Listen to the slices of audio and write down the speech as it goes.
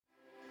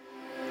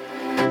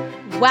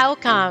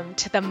Welcome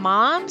to the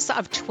Moms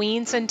of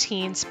Tweens and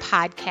Teens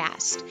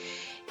podcast.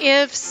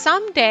 If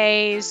some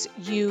days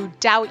you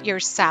doubt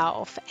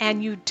yourself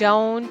and you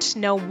don't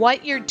know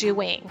what you're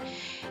doing,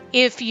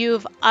 if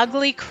you've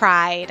ugly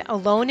cried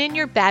alone in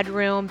your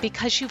bedroom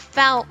because you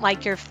felt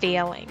like you're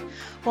failing,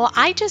 well,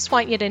 I just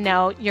want you to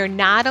know you're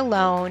not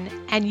alone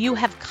and you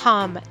have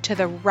come to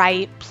the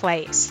right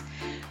place.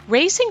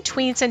 Raising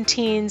tweens and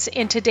teens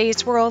in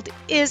today's world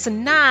is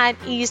not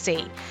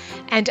easy,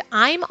 and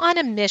I'm on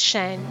a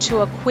mission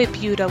to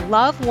equip you to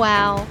love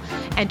well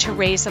and to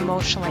raise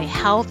emotionally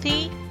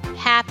healthy,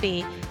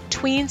 happy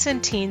tweens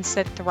and teens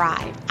that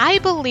thrive. I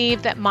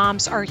believe that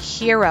moms are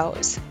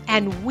heroes,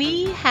 and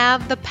we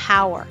have the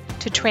power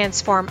to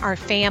transform our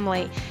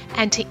family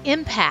and to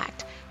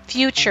impact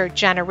future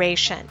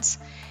generations.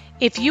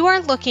 If you are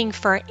looking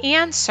for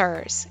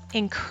answers,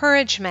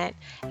 encouragement,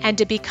 and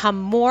to become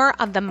more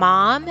of the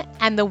mom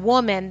and the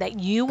woman that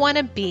you want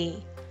to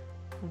be,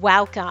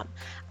 welcome.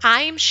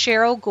 I'm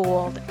Cheryl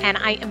Gould, and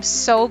I am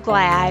so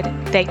glad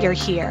that you're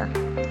here.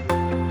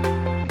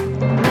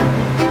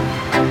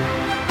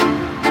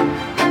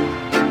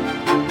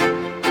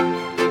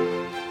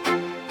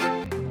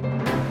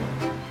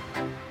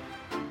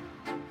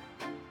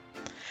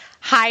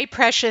 Hi,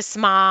 precious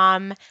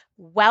mom.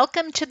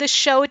 Welcome to the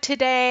show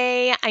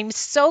today. I'm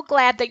so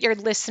glad that you're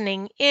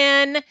listening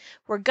in.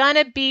 We're going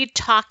to be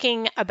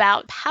talking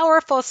about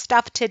powerful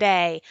stuff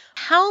today.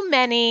 How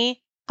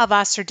many of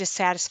us are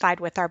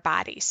dissatisfied with our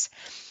bodies?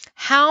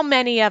 How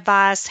many of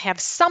us have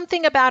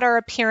something about our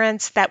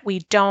appearance that we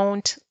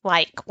don't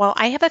like? Well,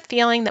 I have a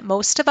feeling that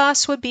most of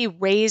us would be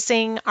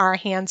raising our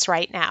hands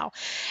right now.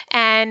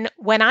 And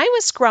when I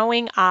was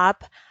growing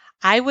up,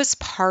 I was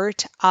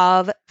part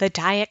of the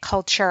diet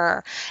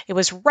culture. It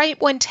was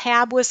right when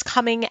Tab was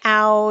coming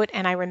out,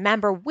 and I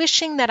remember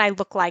wishing that I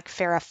looked like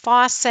Farrah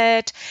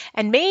Fawcett,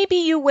 and maybe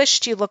you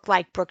wished you looked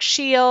like Brooke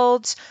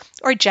Shields,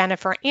 or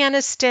Jennifer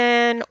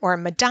Aniston, or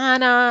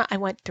Madonna. I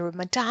went through a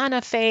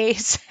Madonna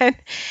phase.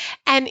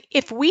 And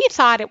if we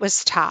thought it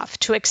was tough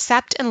to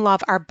accept and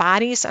love our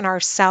bodies and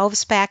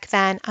ourselves back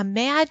then,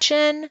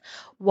 imagine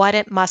what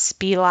it must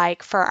be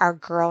like for our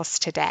girls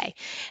today.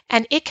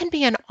 And it can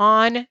be an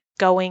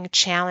ongoing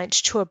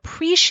challenge to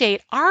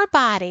appreciate our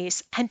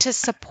bodies and to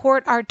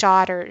support our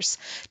daughters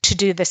to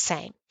do the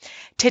same.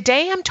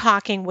 Today, I'm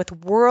talking with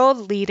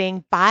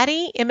world-leading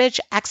body image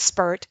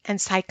expert and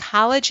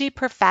psychology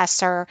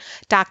professor,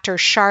 Dr.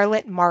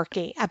 Charlotte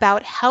Markey,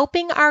 about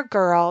helping our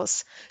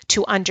girls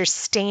to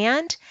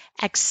understand,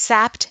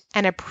 accept,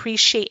 and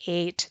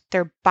appreciate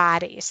their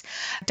bodies.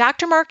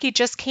 Dr. Markey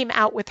just came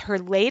out with her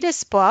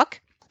latest book,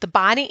 The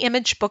Body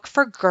Image Book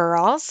for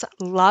Girls,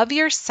 Love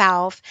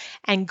Yourself,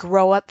 and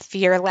Grow Up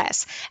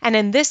Fearless. And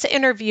in this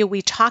interview,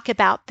 we talk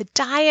about the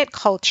diet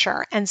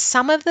culture and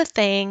some of the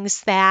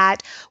things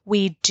that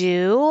we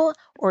do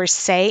or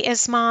say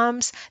as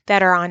moms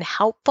that are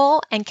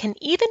unhelpful and can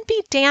even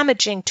be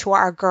damaging to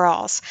our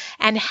girls,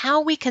 and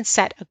how we can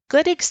set a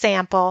good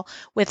example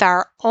with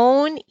our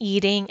own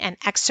eating and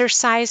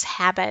exercise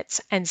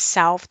habits and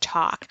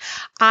self-talk.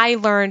 I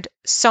learned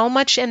so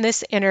much in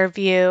this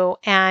interview,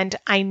 and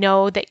I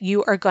know that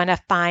you are going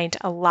to find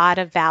a lot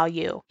of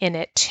value in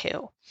it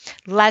too.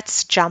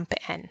 Let's jump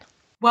in.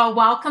 Well,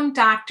 welcome,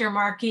 Dr.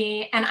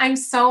 Markey, and I'm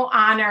so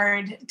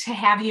honored to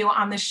have you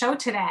on the show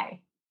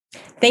today.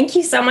 Thank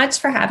you so much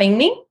for having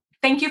me.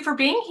 Thank you for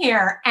being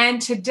here.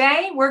 And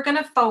today we're going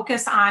to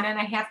focus on, and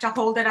I have to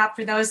hold it up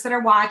for those that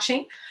are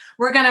watching,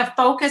 we're going to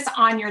focus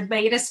on your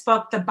latest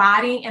book, The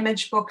Body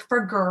Image Book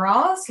for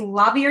Girls,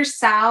 Love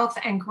Yourself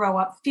and Grow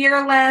Up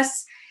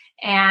Fearless.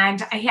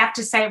 And I have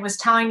to say, I was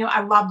telling you,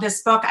 I love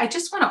this book. I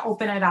just want to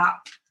open it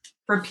up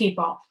for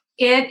people.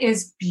 It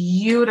is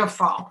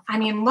beautiful. I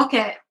mean, look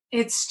at,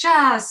 it's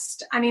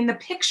just, I mean, the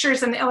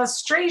pictures and the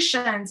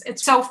illustrations,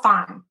 it's so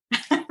fun.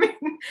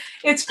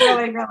 It's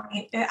really,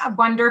 really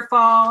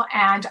wonderful,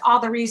 and all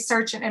the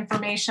research and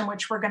information,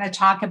 which we're going to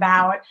talk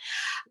about.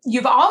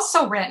 You've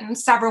also written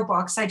several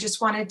books. I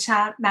just wanted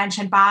to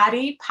mention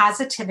Body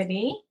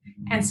Positivity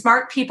and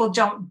Smart People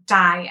Don't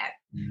Diet.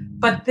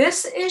 But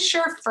this is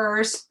your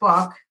first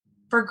book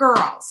for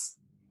girls.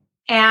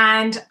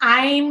 And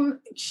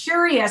I'm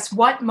curious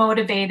what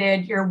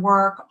motivated your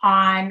work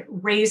on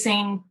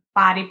raising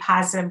body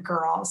positive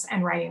girls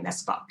and writing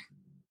this book.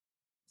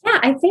 Yeah,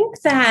 I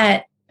think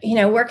that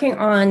working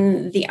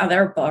on the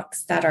other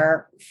books that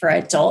are for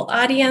adult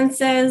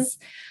audiences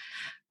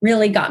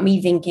really got me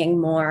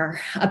thinking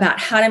more about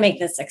how to make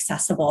this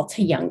accessible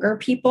to younger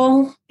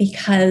people,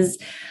 because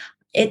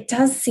it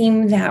does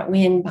seem that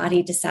when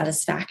body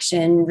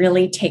dissatisfaction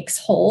really takes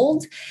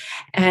hold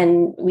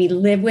and we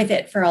live with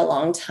it for a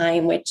long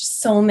time, which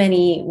so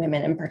many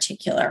women in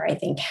particular, I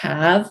think,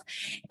 have,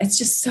 it's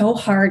just so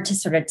hard to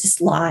sort of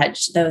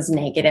dislodge those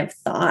negative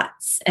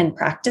thoughts and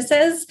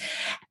practices.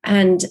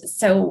 And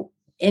so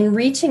in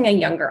reaching a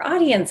younger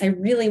audience, I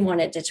really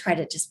wanted to try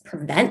to just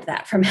prevent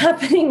that from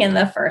happening in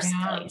the first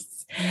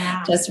place.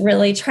 Yeah. Just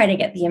really try to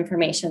get the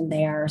information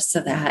there so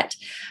that,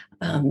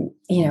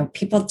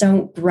 people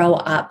don't grow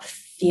up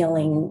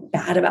feeling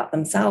bad about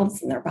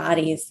themselves and their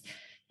bodies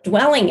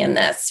dwelling in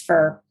this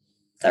for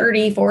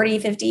 30, 40,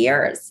 50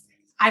 years.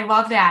 I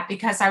love that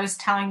because I was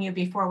telling you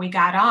before we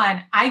got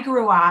on, I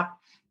grew up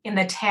in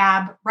the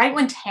Tab, right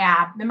when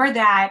Tab, remember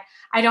that?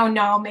 I don't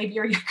know, maybe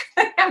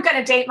I'm going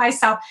to date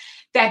myself.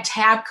 That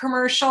Tab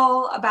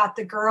commercial about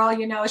the girl,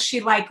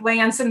 she like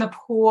lands in the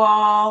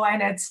pool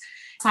and it's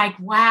like,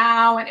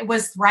 wow. And it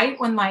was right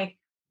when like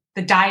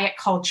the diet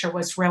culture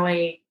was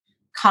really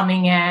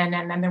coming in.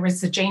 And then there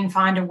was the Jane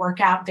Fonda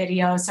workout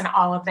videos and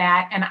all of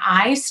that. And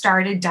I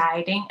started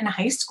dieting in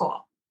high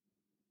school.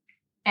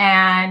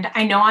 And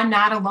I know I'm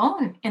not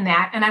alone in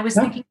that. And I was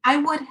thinking I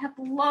would have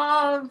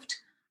loved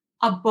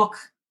a book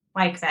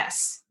like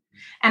this.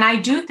 And I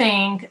do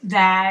think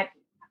that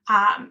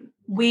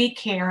we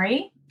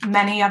carry,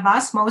 many of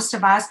us, most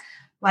of us,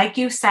 like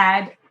you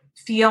said,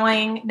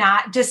 feeling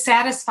not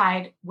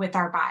dissatisfied with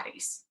our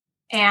bodies.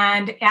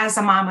 And as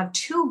a mom of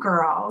 2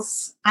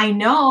 girls, I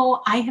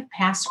know I have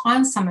passed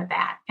on some of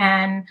that.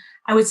 And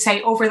I would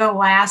say over the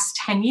last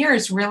 10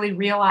 years, really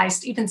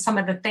realized even some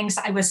of the things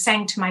I was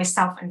saying to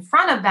myself in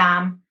front of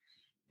them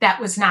that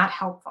was not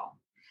helpful.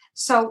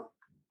 So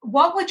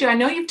I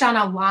know you've done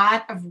a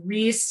lot of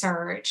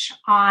research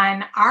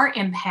on our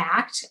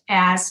impact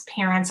as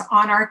parents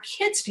on our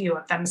kids' view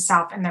of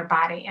themselves and their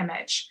body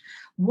image.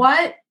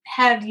 What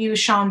have you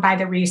shown by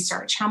the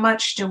research? How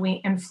much do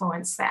we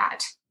influence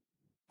that?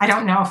 I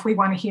don't know if we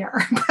want to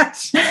hear,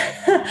 but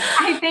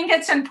I think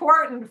it's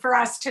important for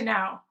us to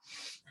know.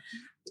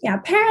 Yeah,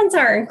 parents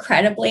are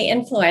incredibly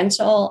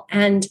influential,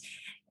 and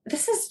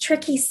this is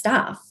tricky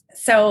stuff.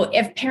 So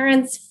if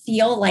parents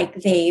feel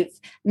like they've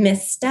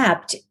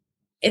misstepped,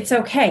 it's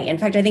okay. In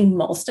fact, I think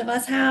most of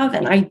us have,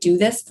 and I do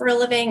this for a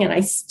living, and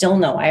I still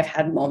know I've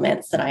had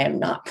moments that I am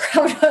not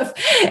proud of,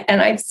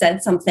 and I've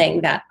said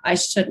something that I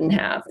shouldn't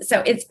have.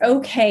 So it's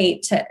okay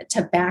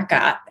to back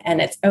up,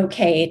 and it's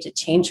okay to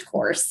change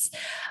course.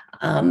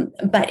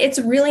 But it's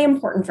really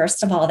important,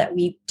 first of all, that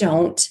we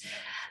don't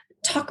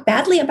talk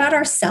badly about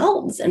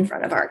ourselves in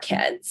front of our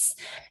kids.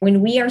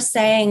 When we are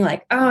saying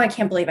like, oh, I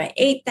can't believe I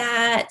ate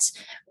that,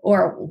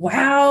 or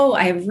wow,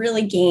 I've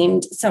really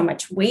gained so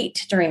much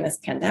weight during this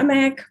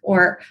pandemic,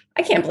 or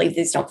I can't believe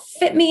these don't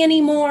fit me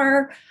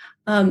anymore.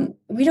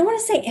 We don't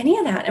want to say any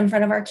of that in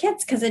front of our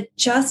kids because it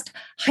just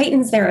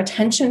heightens their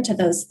attention to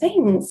those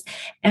things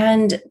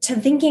and to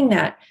thinking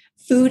that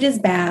food is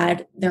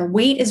bad, their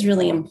weight is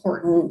really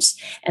important,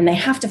 and they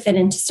have to fit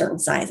into certain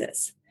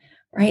sizes,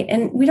 right?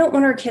 And we don't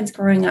want our kids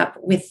growing up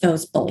with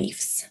those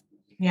beliefs.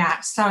 Yeah,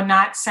 so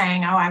not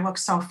saying, oh, I look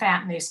so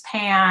fat in these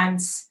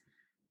pants.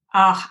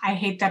 Oh, I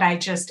hate that I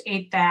just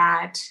ate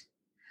that.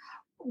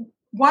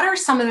 What are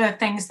some of the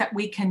things that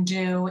we can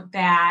do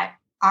that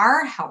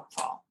are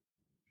helpful?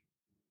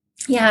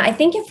 Yeah, I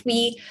think if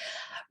we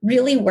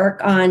really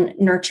work on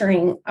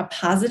nurturing a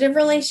positive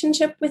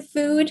relationship with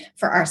food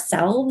for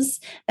ourselves,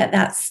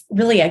 that's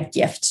really a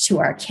gift to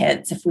our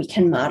kids if we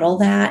can model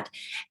that.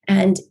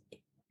 And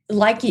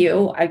like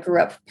you, I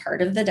grew up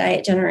part of the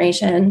diet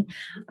generation.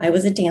 I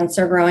was a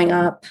dancer growing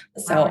up,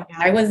 so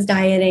I was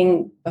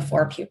dieting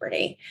before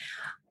puberty.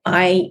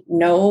 I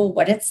know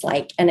what it's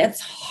like, and it's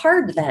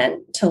hard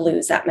then to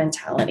lose that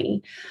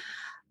mentality.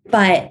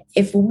 But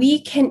if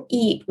we can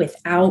eat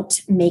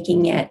without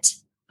making it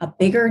a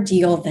bigger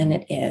deal than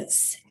it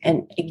is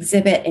and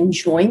exhibit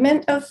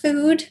enjoyment of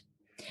food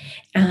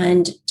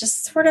and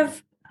just sort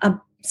of a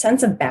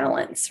sense of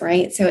balance,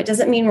 right? So it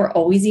doesn't mean we're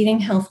always eating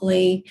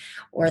healthily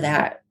or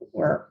that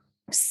we're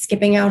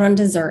skipping out on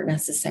dessert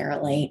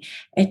necessarily.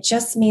 It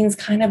just means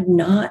kind of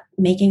not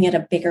making it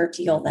a bigger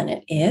deal than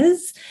it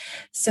is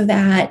so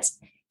that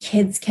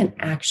kids can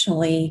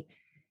actually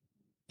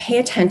pay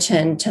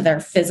attention to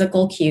their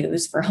physical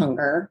cues for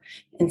hunger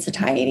and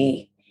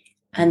satiety,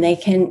 and they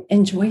can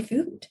enjoy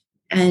food.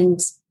 And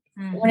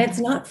when it's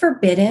not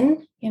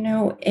forbidden,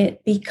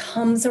 it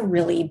becomes a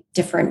really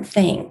different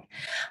thing.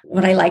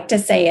 What I like to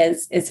say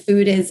is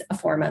food is a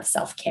form of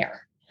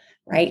self-care,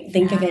 right?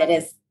 Think of it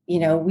as,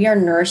 we are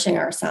nourishing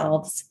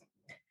ourselves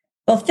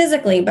both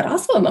physically, but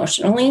also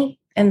emotionally,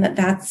 and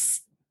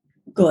that's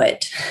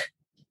good.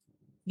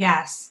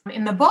 Yes.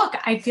 In the book,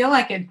 I feel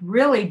like it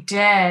really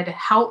did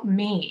help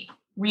me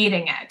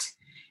reading it.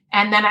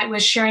 And then I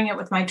was sharing it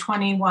with my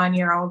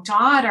 21-year-old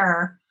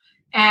daughter.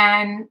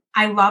 And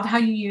I love how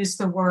you use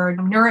the word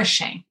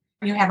nourishing.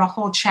 You have a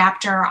whole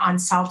chapter on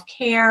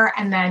self-care.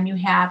 And then you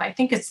have, I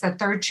think it's the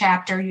 3rd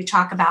chapter, you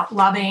talk about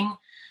loving,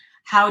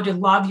 how to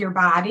love your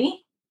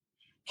body.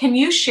 Can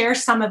you share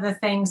some of the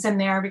things in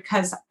there?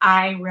 Because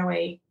I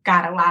really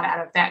got a lot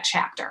out of that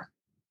chapter.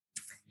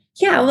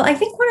 Yeah, well, I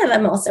think one of the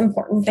most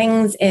important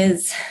things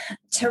is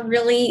to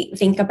really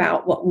think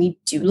about what we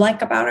do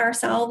like about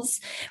ourselves.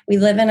 We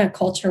live in a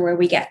culture where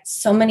we get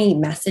so many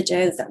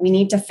messages that we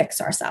need to fix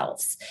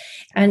ourselves.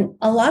 And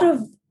a lot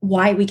of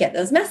why we get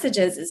those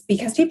messages is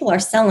because people are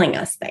selling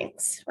us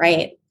things,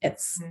 right?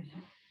 It's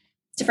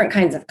different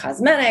kinds of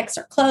cosmetics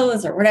or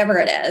clothes or whatever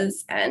it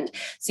is. And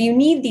so you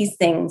need these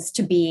things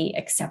to be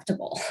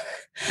acceptable.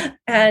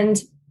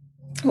 And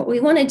what we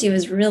want to do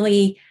is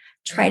really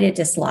try to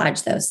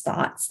dislodge those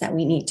thoughts that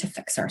we need to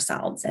fix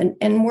ourselves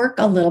and work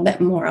a little bit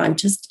more on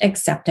just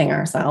accepting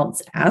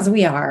ourselves as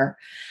we are.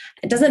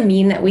 It doesn't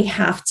mean that we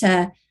have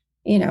to,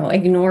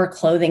 ignore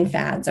clothing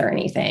fads or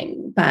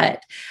anything,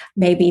 but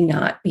maybe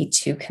not be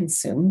too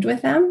consumed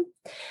with them.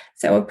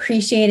 So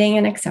appreciating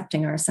and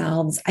accepting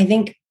ourselves. I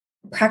think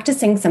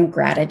practicing some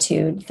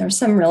gratitude. There's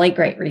some really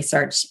great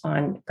research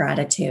on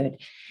gratitude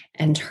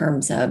in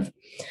terms of,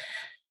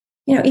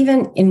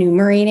 even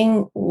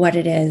enumerating what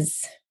it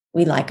is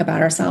we like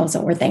about ourselves,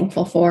 what we're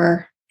thankful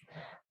for,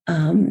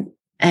 and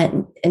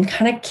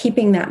kind of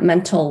keeping that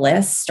mental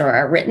list or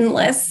a written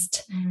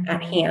list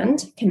at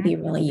hand can be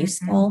really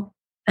useful.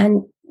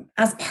 And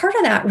as part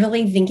of that,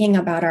 really thinking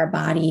about our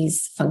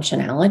body's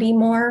functionality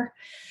more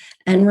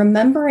and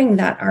remembering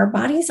that our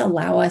bodies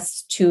allow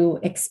us to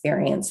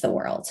experience the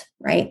world,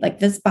 right? Like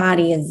this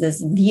body is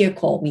this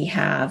vehicle we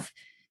have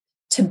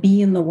to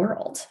be in the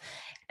world.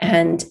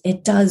 And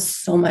it does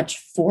so much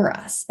for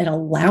us. It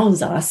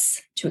allows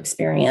us to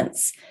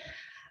experience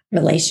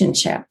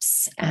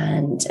relationships,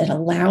 and it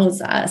allows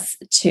us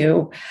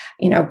to,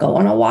 go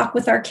on a walk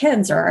with our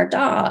kids or our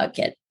dog.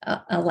 It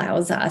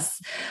allows us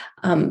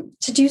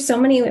to do so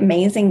many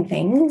amazing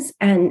things.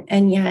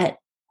 And yet,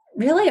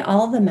 really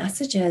all the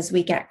messages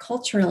we get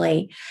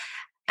culturally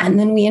and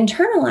then we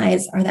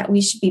internalize are that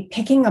we should be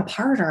picking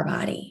apart our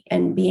body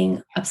and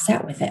being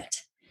upset with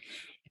it.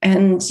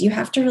 And you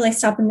have to really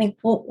stop and think,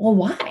 well,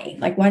 why?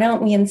 Like, why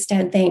don't we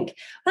instead think,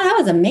 well, that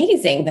was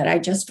amazing that I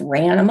just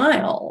ran a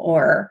mile,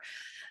 or,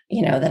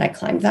 that I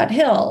climbed that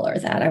hill, or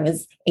that I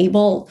was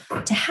able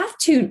to have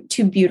two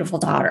beautiful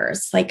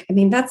daughters. Like, I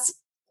mean, that's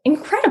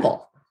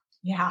incredible.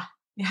 Yeah,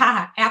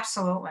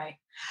 absolutely.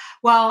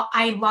 Well,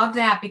 I love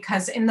that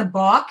because in the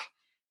book,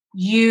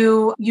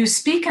 you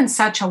speak in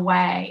such a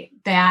way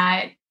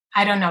that,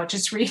 I don't know,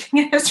 just reading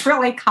it is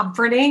really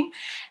comforting,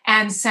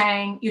 and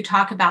saying, you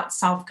talk about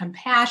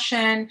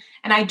self-compassion.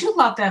 And I do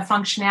love the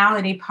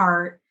functionality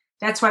part.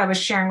 That's what I was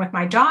sharing with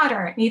my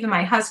daughter and even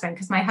my husband,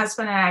 because my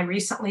husband and I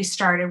recently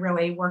started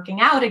really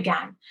working out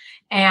again.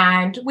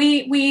 And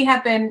we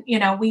have been,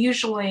 we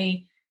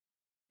usually,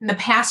 in the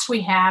past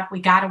we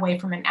got away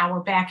from it. Now we're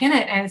back in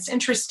it. And it's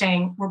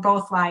interesting. We're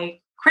both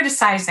like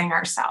criticizing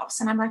ourselves.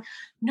 And I'm like,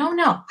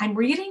 no, I'm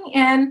reading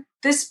in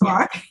this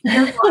book,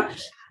 your book,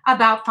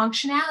 about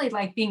functionality,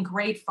 like being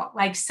grateful,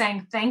 like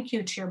saying thank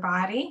you to your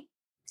body.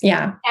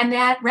 Yeah. And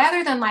that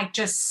rather than like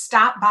just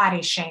stop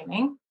body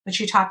shaming, which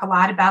you talk a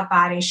lot about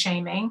body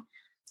shaming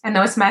and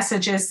those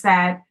messages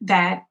that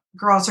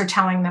girls are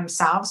telling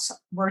themselves,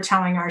 we're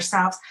telling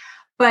ourselves,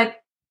 but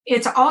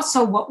it's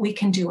also what we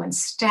can do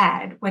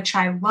instead, which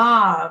I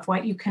love,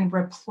 what you can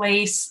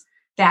replace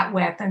that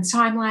with. And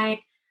so I'm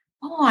like,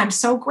 oh, I'm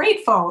so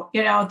grateful,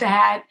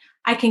 that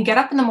I can get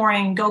up in the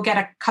morning and go get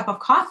a cup of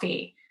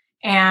coffee,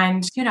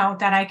 and,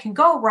 that I can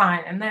go run,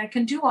 and that I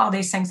can do all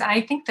these things. And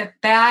I think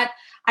that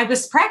I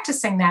was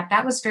practicing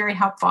that was very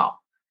helpful.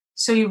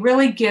 So you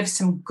really give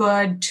some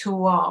good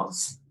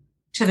tools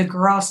to the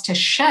girls to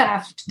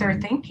shift their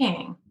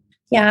thinking.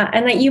 Yeah.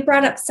 And that you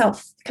brought up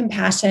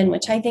self-compassion,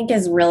 which I think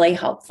is really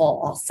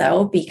helpful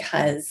also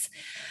because,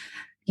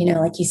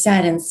 like you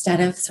said, instead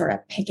of sort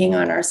of picking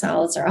on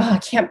ourselves or, I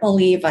can't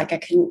believe like I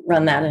couldn't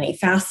run that any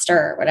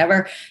faster or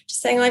whatever,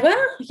 just saying like,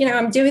 well,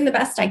 I'm doing the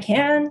best I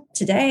can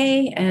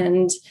today,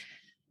 and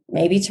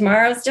maybe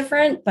tomorrow's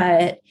different,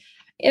 but,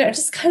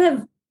 just kind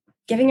of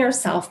giving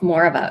yourself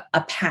more of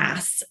a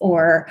pass,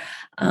 or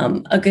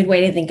a good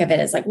way to think of it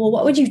is like, well,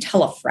 what would you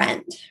tell a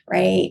friend,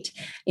 right?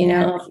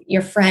 If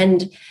your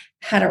friend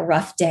had a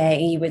rough day,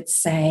 you would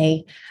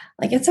say,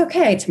 like, it's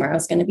okay,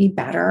 tomorrow's going to be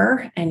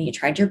better, and you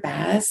tried your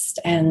best,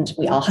 and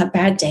we all have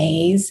bad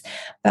days.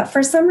 But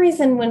for some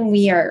reason, when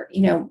we are,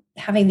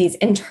 having these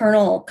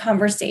internal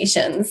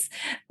conversations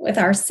with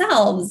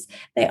ourselves,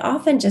 they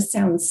often just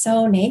sound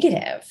so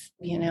negative,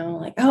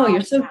 like, oh,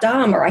 you're so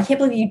dumb, or I can't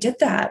believe you did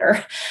that,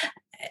 or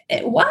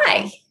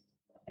why?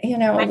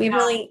 We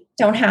really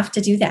don't have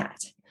to do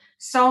that.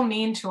 So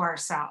mean to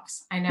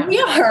ourselves. I know.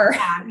 We are.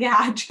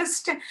 Yeah.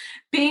 Just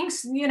being,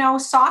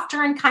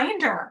 softer and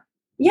kinder.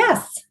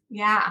 Yes.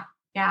 Yeah.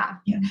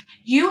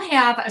 You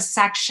have a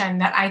section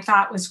that I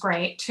thought was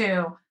great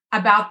too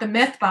about the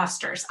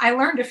Mythbusters. I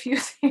learned a few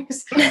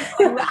things.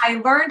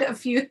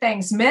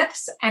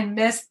 Myths and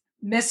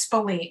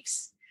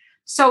misbeliefs.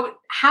 So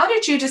how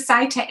did you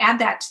decide to add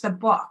that to the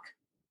book?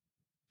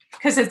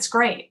 Because it's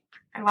great.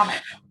 I love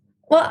it.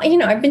 Well,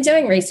 I've been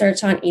doing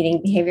research on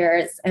eating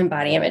behaviors and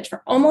body image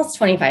for almost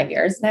 25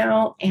 years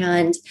now.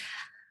 And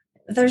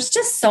there's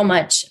just so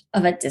much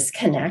of a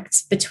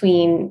disconnect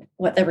between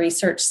what the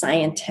research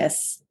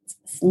scientists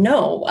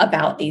know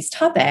about these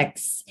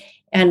topics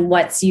and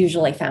what's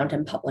usually found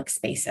in public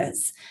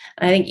spaces.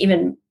 I think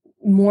even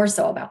more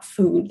so about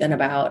food than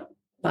about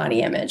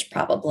body image,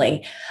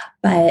 probably.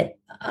 But,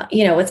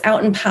 what's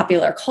out in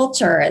popular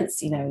culture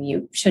is,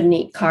 you shouldn't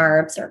eat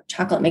carbs, or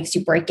chocolate makes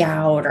you break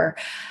out, or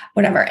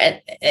whatever.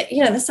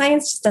 The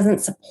science just doesn't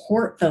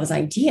support those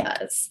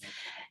ideas.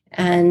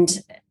 And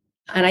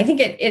And I think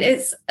it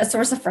is a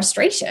source of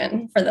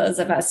frustration for those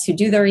of us who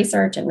do the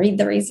research and read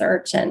the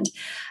research and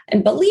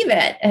believe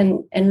it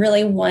and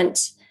really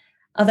want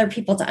other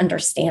people to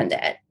understand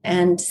it.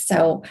 And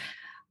so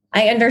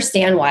I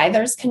understand why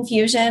there's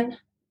confusion,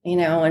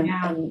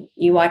 and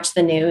you watch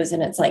the news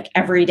and it's like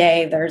every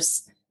day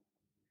there's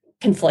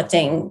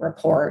conflicting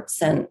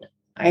reports. And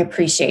I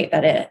appreciate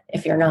that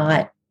if you're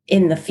not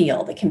in the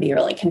field, it can be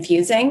really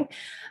confusing.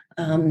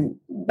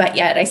 But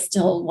yet I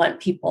still want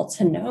people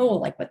to know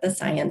like what the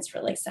science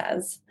really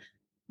says.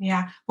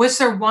 Yeah. Was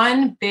there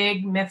one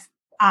big myth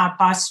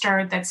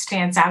buster that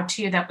stands out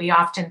to you that we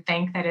often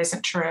think that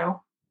isn't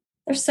true?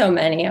 There's so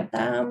many of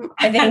them.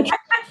 I think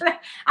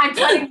I'm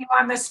putting you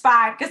on the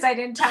spot because I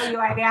didn't tell you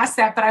I'd ask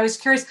that, but I was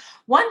curious.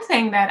 One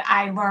thing that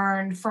I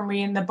learned from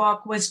reading the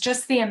book was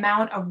just the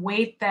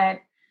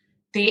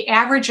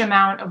average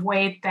amount of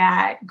weight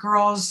that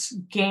girls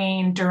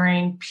gain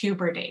during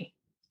puberty.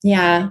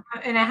 Yeah.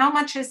 And how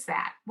much is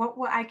that?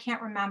 What I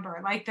can't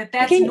remember. Like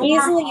that's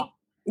normal.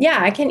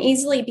 I can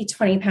easily be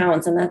 20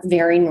 pounds, and that's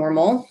very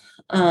normal.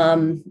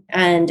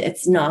 And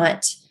it's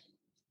not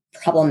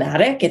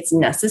problematic. It's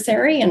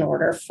necessary in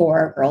order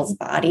for a girl's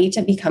body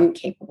to become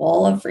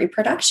capable of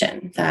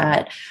reproduction.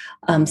 That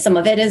some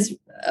of it is,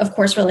 of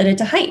course, related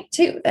to height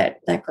too,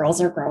 that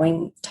girls are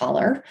growing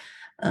taller.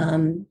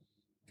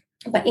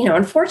 But,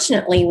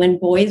 unfortunately, when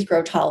boys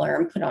grow taller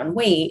and put on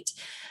weight,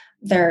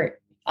 they're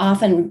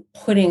often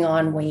putting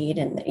on weight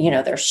and,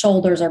 their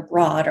shoulders are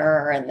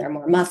broader and they're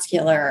more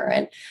muscular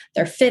and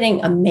they're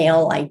fitting a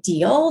male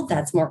ideal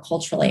that's more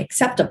culturally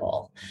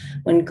acceptable.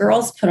 When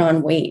girls put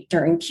on weight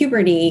during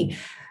puberty,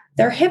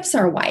 their hips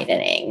are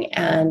widening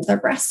and their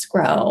breasts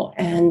grow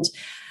and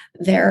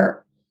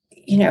they're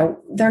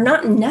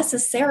not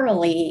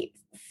necessarily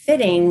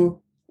fitting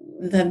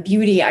the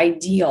beauty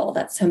ideal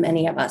that so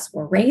many of us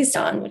were raised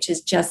on, which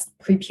is just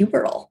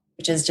prepubertal,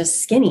 which is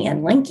just skinny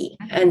and lanky.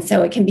 And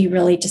so it can be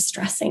really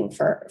distressing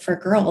for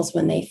girls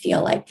when they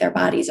feel like their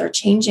bodies are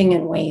changing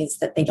in ways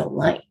that they don't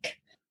like.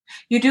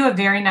 You do a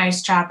very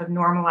nice job of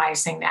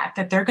normalizing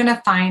that they're going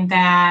to find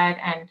that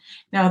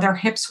and their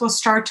hips will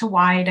start to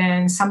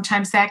widen.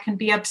 Sometimes that can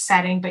be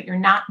upsetting, but you're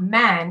not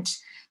meant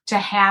to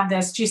have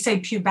this, do you say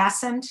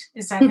pubescent?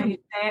 Is that how you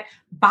say it?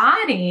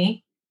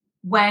 Body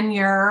when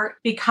you're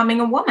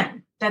becoming a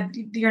woman, that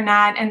you're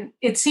not. And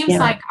it seems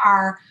like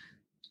our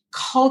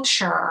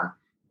culture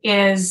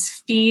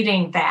is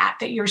feeding that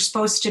you're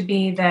supposed to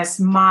be this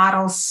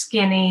model,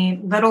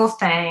 skinny little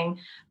thing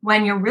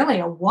when you're really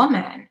a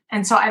woman.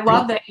 And so I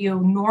love that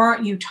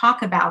you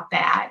talk about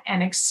that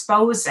and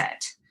expose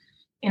it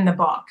in the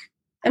book.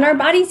 And our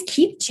bodies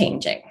keep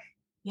changing.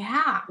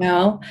 Yeah.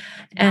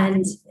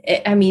 And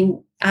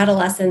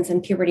adolescence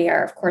and puberty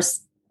are, of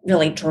course,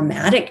 really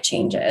dramatic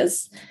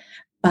changes.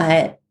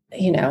 But,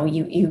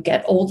 you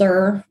get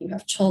older, you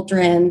have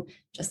children,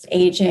 just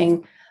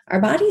aging, our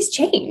bodies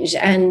change.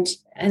 And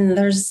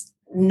there's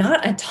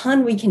not a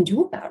ton we can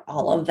do about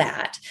all of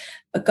that,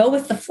 but go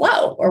with the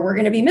flow or we're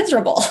going to be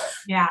miserable.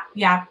 Yeah.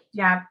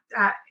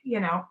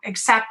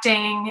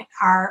 Accepting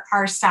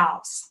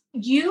ourselves.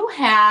 You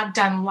have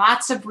done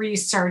lots of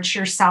research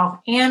yourself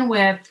and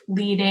with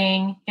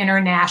leading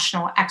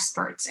international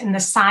experts in the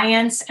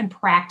science and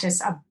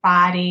practice of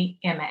body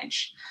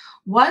image.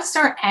 Was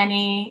there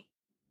any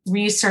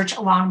research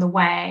along the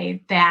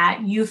way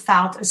that you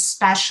felt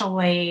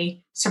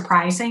especially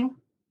surprising?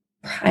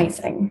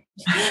 Surprising.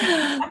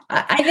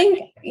 I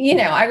think,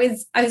 I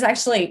was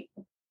actually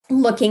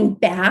looking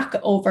back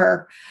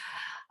over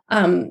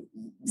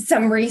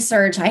some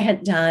research I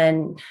had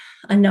done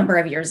a number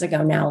of years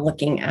ago now,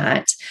 looking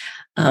at,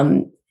 I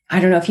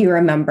don't know if you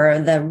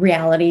remember the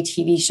reality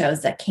TV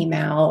shows that came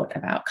out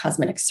about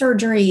cosmetic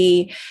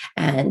surgery,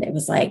 and it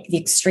was like the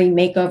extreme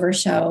makeover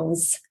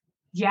shows.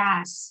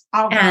 Yes.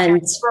 Oh,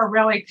 and were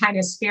really kind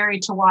of scary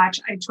to watch.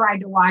 I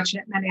tried to watch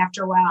it, and then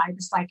after a while, I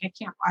was like, I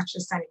can't watch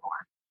this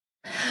anymore.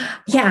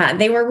 Yeah,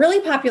 they were really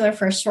popular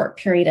for a short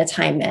period of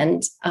time.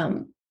 And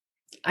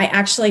I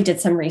actually did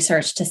some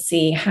research to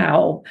see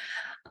how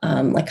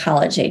like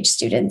college age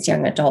students,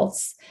 young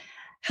adults,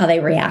 how they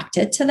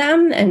reacted to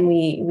them. And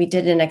we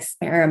did an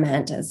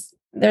experiment. As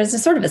there's a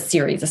sort of a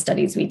series of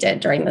studies we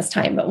did during this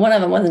time, but one of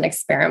them was an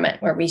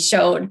experiment where we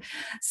showed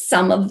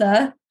some of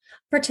the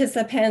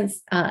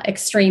participants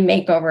extreme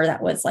makeover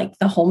that was like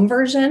the home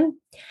version.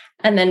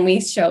 And then we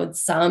showed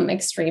some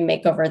extreme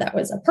makeover that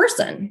was a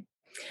person.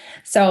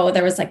 So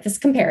there was like this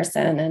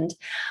comparison, and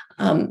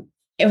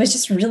it was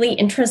just really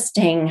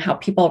interesting how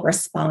people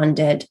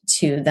responded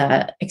to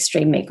the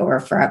extreme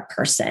makeover for a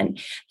person,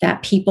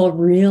 that people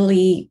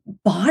really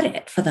bought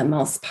it for the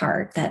most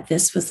part, that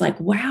this was like,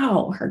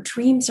 wow, her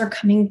dreams are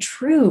coming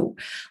true.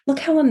 Look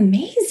how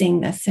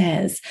amazing this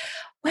is.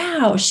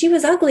 Wow, she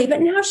was ugly,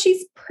 but now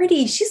she's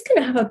pretty. She's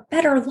going to have a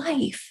better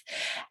life.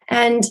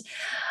 And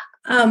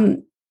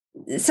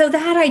so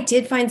that I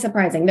did find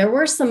surprising. There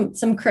were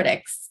some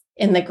critics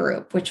in the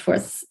group, which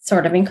was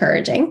sort of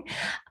encouraging.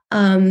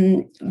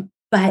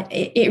 But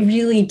it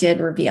really did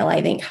reveal,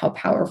 I think, how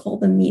powerful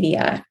the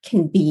media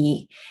can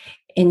be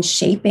in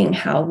shaping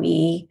how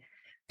we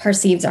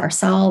perceives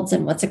ourselves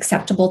and what's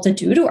acceptable to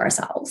do to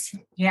ourselves.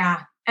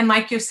 Yeah. And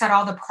like you said,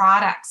 all the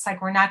products,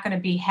 like we're not going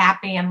to be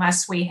happy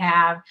unless we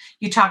have,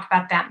 you talk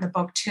about that in the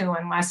book too,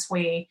 unless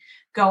we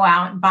go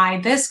out and buy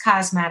this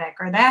cosmetic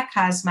or that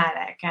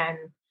cosmetic. And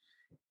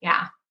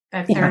yeah,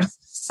 that there's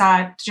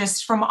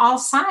just from all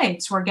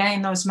sides, we're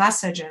getting those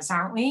messages,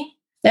 aren't we?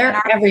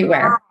 They're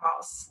everywhere.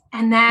 Girls.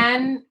 And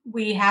then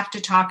we have to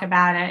talk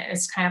about it.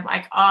 It's kind of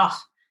like, oh,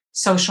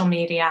 social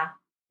media.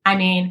 I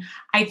mean,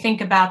 I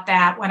think about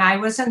that when I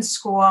was in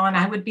school and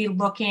I would be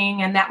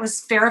looking, and that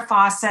was Farrah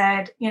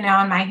Fawcett,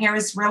 and my hair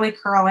is really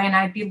curly, and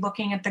I'd be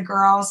looking at the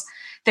girls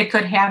that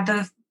could have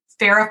the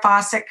Farrah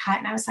Fawcett cut.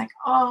 And I was like,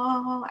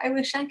 oh, I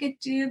wish I could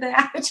do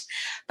that.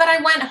 But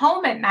I went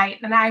home at night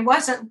and I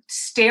wasn't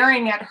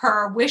staring at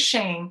her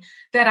wishing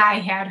that I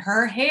had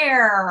her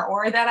hair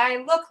or that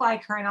I looked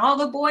like her and all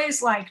the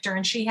boys liked her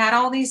and she had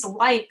all these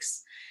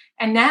likes.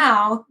 And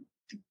now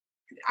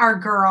our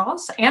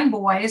girls and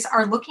boys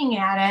are looking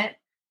at it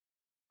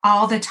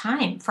all the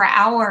time for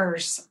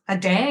hours a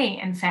day.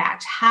 In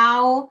fact,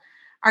 how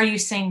are you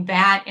seeing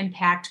that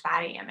impact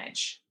body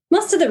image?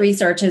 Most of the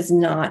research is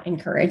not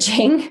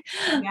encouraging.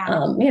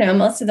 Yeah.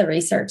 Most of the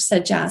research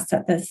suggests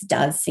that this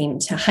does seem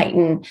to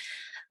heighten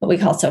what we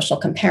call social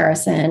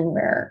comparison,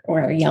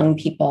 where young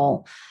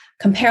people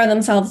compare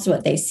themselves to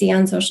what they see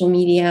on social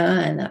media,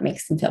 and that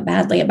makes them feel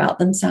badly about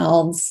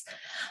themselves.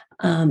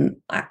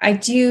 I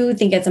do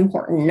think it's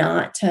important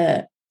not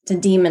to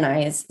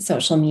demonize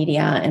social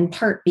media, in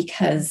part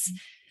because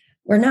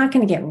we're not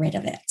going to get rid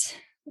of it.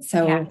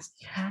 So, yes.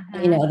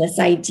 This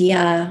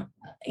idea,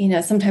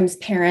 sometimes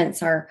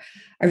parents are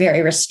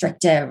very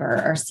restrictive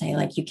or say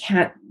like, you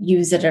can't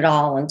use it at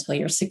all until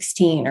you're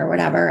 16 or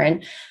whatever.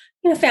 And,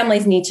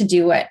 families need to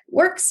do what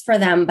works for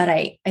them. But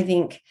I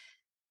think,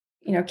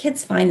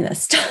 kids find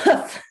this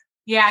stuff.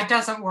 Yeah, it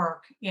doesn't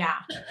work. Yeah.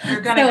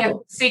 You're going to get a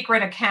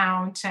secret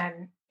account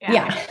and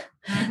yeah.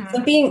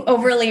 So being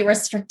overly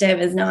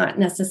restrictive is not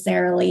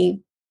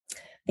necessarily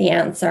the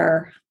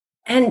answer.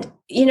 And,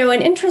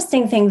 an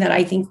interesting thing that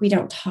I think we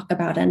don't talk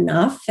about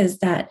enough is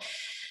that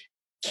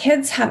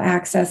kids have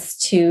access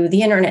to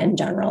the internet in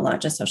general,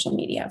 not just social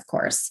media, of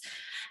course.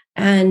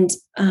 And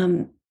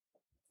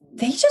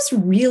they just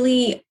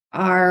really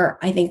are,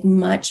 I think,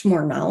 much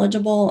more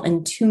knowledgeable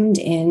and tuned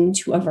in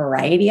to a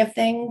variety of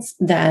things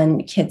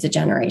than kids a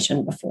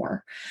generation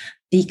before,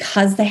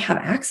 because they have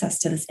access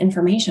to this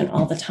information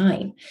all the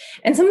time.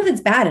 And some of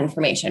it's bad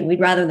information. We'd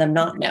rather them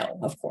not know,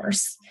 of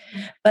course.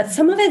 But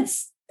some of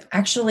it's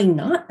actually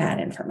not bad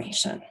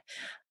information.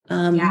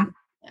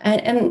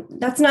 And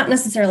that's not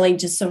necessarily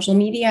just social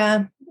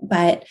media,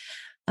 but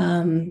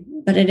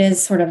it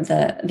is sort of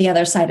the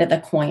other side of the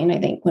coin, I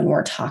think, when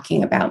we're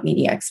talking about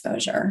media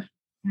exposure.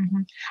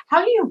 Mm-hmm.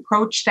 How do you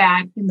approach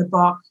that in the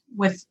book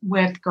with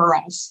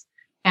girls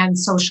and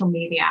social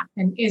media?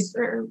 And is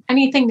there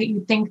anything that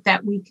you think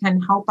that we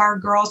can help our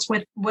girls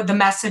with the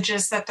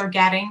messages that they're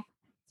getting?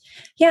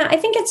 Yeah, I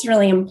think it's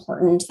really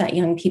important that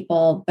young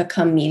people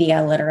become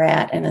media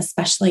literate and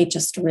especially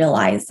just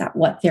realize that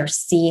what they're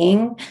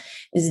seeing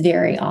is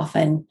very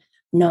often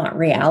not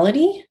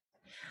reality.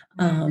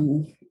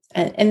 And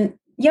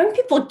young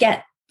people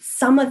get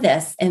some of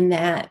this in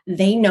that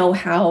they know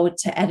how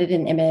to edit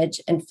an image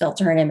and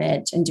filter an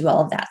image and do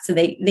all of that. So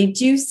they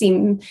do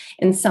seem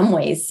in some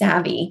ways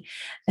savvy.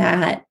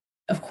 That,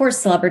 of course,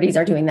 celebrities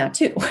are doing that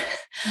too.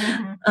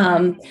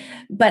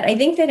 But I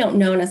think they don't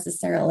know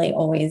necessarily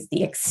always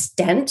the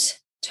extent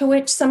to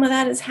which some of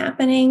that is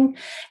happening.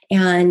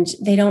 And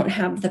they don't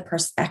have the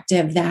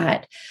perspective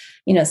that,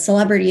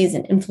 celebrities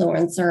and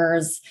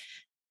influencers,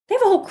 they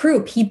have a whole crew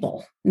of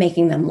people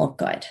making them look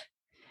good.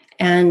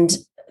 And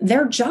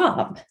their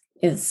job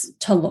is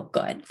to look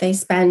good. They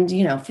spend,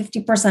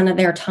 50% of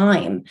their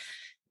time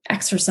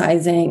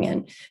exercising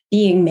and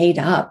being made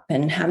up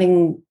and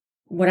having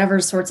whatever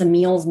sorts of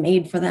meals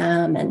made for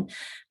them. And,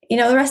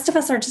 the rest of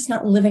us are just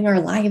not living our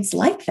lives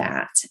like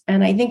that.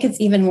 And I think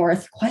it's even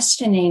worth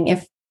questioning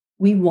if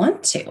we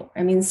want to.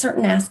 I mean,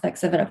 certain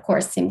aspects of it, of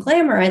course, seem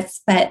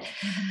glamorous, but,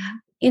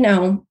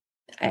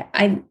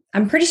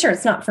 I'm pretty sure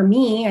it's not for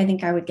me. I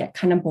think I would get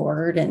kind of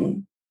bored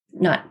and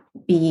not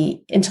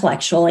be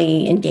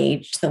intellectually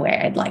engaged the way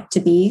I'd like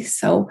to be.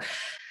 So,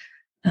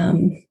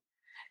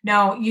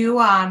 no,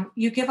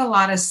 you give a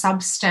lot of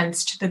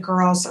substance to the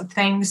girls of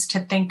things to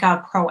think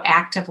of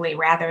proactively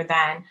rather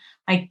than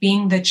like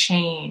being the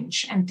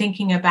change and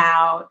thinking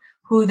about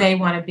who they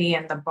want to be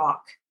in the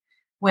book,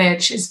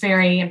 which is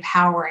very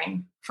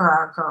empowering for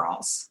our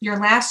girls. Your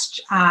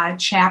last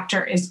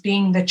chapter is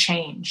being the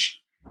change.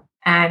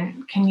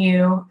 And can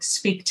you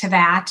speak to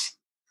that?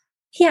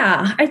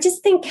 Yeah, I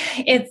just think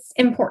it's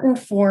important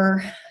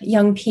for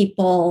young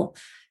people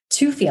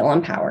to feel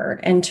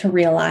empowered and to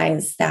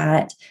realize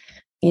that,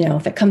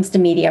 if it comes to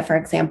media, for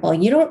example,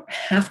 you don't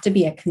have to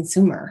be a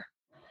consumer.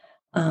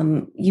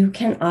 You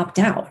can opt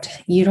out.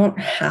 You don't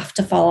have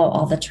to follow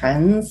all the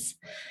trends.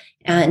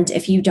 And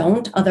if you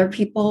don't, other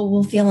people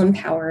will feel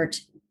empowered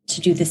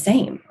to do the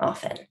same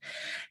often.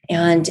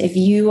 And if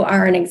you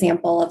are an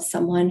example of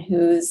someone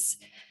who's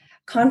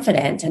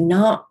confident and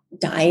not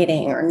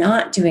dieting or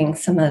not doing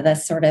some of the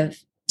sort of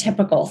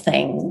typical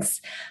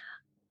things,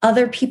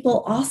 other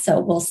people also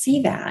will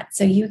see that.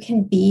 So you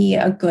can be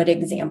a good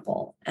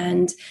example.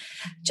 And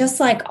just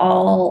like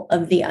all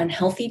of the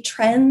unhealthy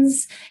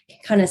trends can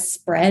kind of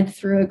spread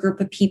through a group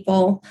of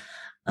people,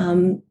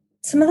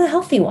 some of the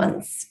healthy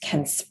ones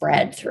can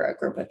spread through a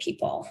group of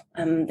people.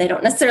 They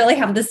don't necessarily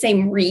have the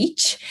same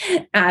reach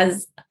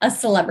as a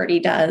celebrity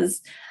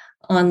does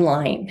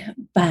online,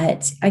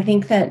 but I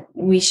think that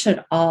we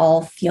should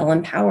all feel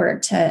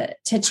empowered to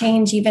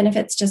change, even if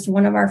it's just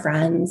one of our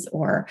friends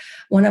or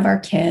one of our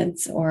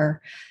kids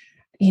or,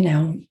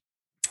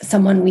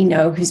 someone we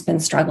know who's been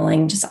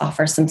struggling, just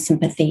offer some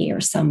sympathy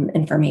or some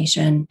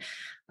information.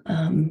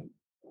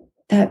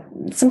 That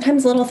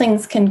sometimes little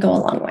things can go a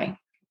long way.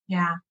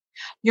 Yeah.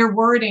 Your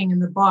wording in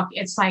the book,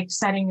 it's like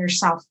setting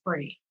yourself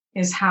free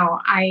is how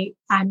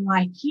I'm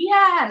like,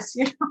 yes,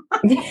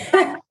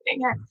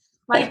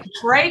 like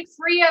break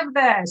free of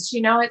this,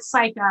 it's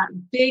like a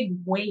big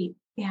weight.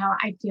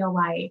 I feel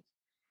like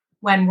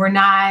when we're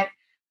not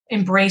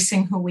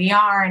embracing who we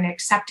are and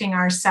accepting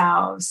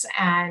ourselves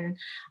and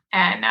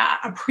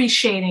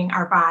appreciating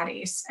our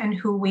bodies and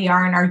who we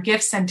are and our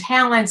gifts and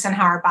talents and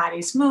how our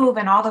bodies move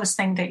and all those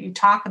things that you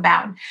talk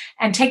about,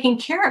 and taking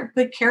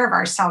good care of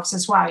ourselves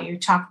as well. You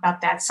talk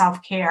about that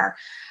self-care.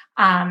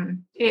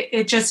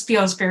 It just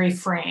feels very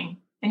freeing.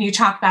 And you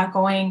talk about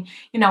going,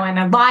 and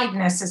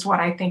aliveness is what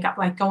I think of,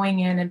 like going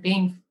in and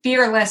being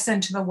fearless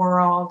into the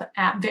world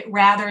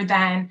rather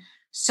than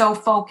so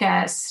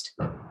focused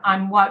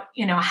on what,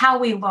 how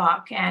we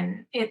look.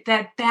 And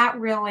that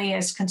really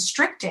is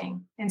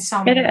constricting in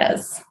so many ways. It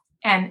is.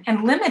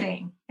 And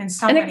limiting in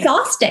so many. And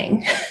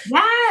exhausting.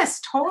 Yes,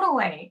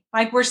 totally.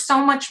 Like we're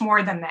so much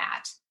more than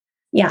that.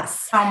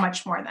 Yes. So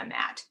much more than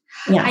that.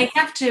 Yeah. I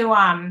have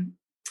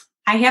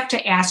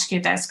to ask you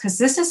this because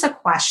this is a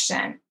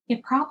question.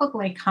 It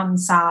probably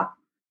comes up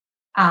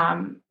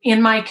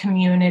in my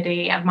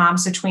community of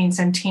moms of tweens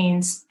and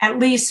teens, at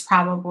least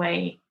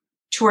probably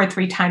 2 or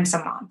 3 times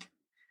a month,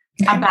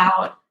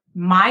 about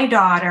my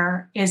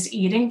daughter is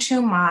eating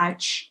too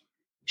much.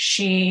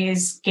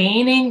 She's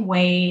gaining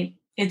weight.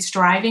 It's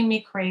driving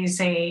me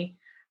crazy.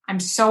 I'm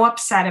so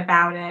upset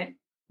about it.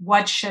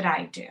 What should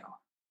I do?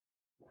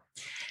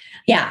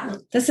 Yeah,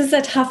 this is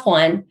a tough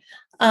one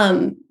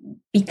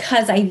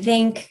because I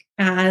think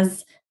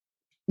as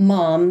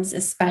moms,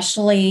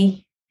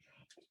 especially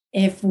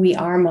if we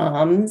are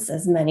moms,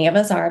 as many of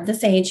us are of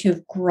this age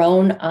who've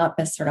grown up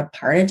as sort of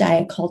part of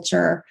diet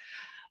culture,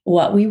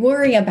 what we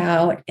worry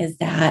about is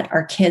that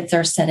our kids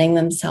are setting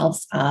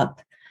themselves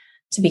up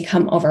to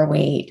become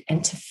overweight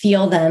and to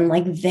feel then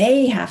like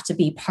they have to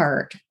be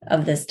part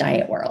of this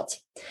diet world.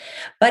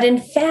 But in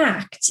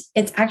fact,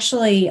 it's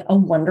actually a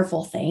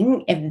wonderful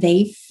thing if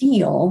they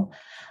feel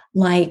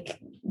like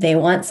they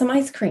want some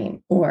ice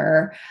cream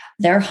or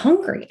they're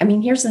hungry. I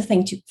mean, here's the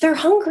thing too. They're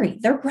hungry.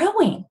 They're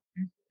growing.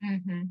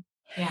 Mm-hmm.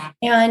 Yeah.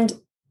 And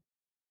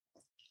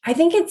I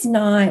think it's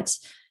not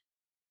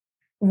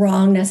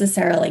wrong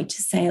necessarily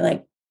to say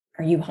like,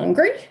 are you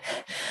hungry?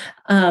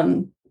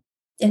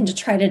 And to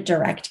try to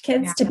direct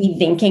kids to be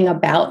thinking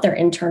about their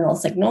internal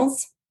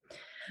signals.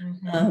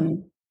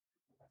 Mm-hmm.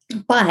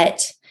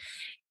 But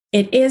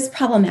it is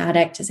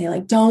problematic to say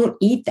like, don't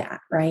eat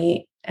that,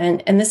 right?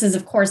 And this is,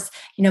 of course,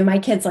 my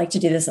kids like to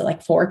do this at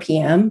like 4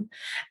 p.m.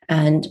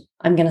 and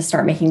I'm going to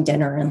start making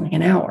dinner in like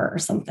an hour or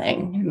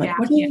something. I'm like,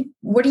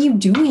 what are you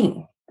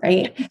doing?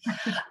 Right.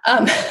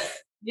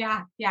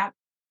 Yeah.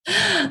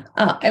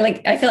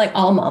 I feel like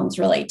all moms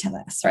relate to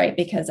this, right?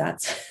 Because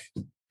that's,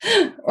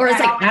 or it's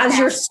like as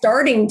you're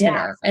starting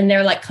dinner and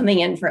they're like coming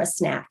in for a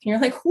snack and you're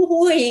like,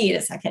 wait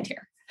a second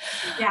here.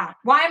 Yeah.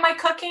 Why am I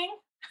cooking?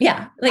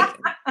 Yeah. Like,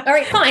 all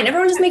right, fine.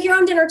 Everyone just make your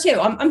own dinner too.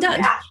 I'm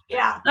done.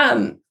 Yeah.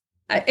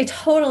 I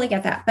totally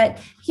get that. But,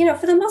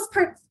 for the most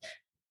part,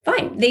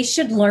 fine. They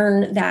should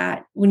learn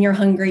that when you're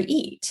hungry,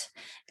 eat.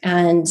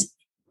 And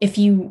if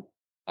you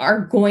are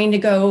going to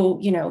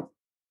go,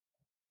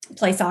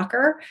 play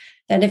soccer,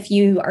 that if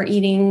you are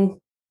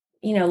eating,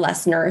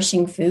 less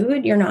nourishing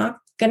food, you're not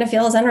going to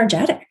feel as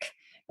energetic,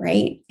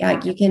 right?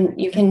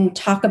 You can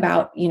talk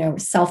about,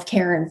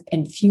 self-care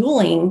and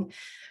fueling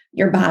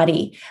your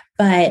body,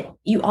 but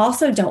you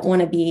also don't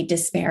want to be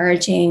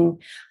disparaging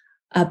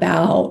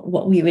about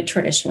what we would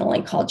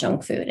traditionally call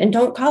junk food, and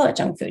don't call it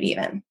junk food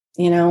even,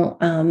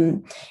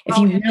 if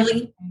you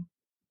really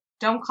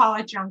don't call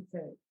it junk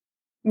food.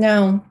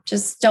 No,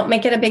 just don't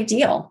make it a big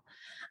deal,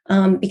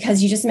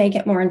 because you just make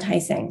it more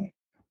enticing.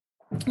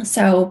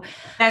 So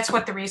that's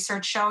what the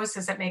research shows,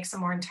 is it makes it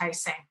more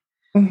enticing.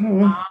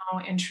 Mm-hmm.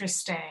 Oh,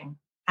 interesting.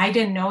 I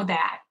didn't know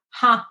that.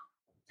 Huh.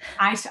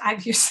 I've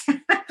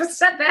said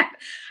that.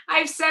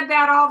 I've said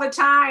that all the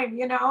time,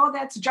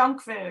 that's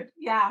junk food.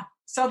 Yeah.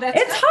 So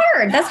it's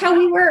hard. That's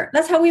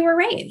how we were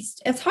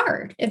raised. It's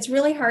hard. It's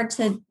really hard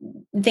to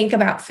think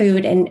about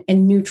food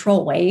in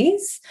neutral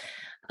ways.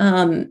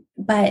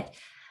 But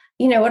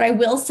what I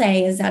will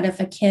say is that if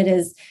a kid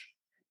is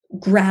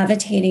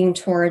gravitating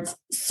towards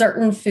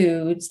certain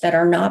foods that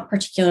are not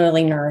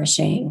particularly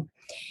nourishing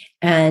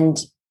and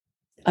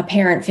a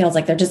parent feels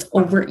like they're just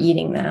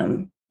overeating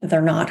them, that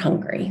they're not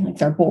hungry, like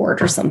they're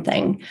bored or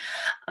something,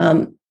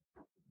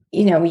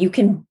 you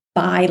can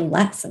buy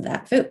less of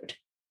that food.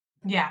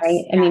 Yes.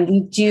 Right. I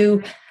mean,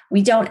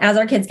 we don't, as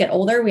our kids get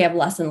older, we have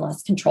less and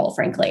less control,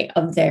 frankly,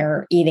 of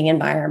their eating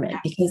environment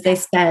because they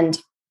spend,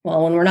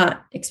 well, when we're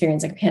not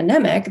experiencing a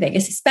pandemic, they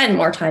get to spend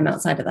more time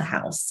outside of the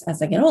house as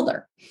they get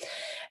older.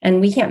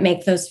 And we can't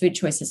make those food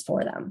choices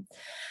for them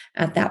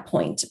at that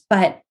point.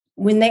 But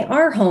when they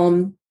are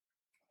home,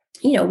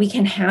 we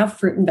can have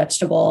fruit and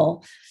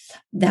vegetable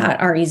that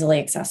are easily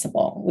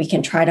accessible. We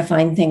can try to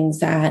find things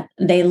that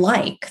they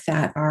like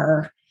that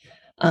are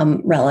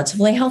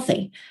relatively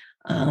healthy.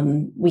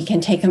 We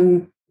can take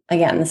them,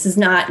 again, this is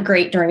not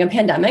great during a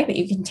pandemic, but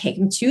you can take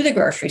them to the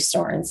grocery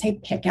store and say,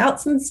 pick out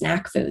some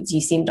snack foods.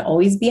 You seem to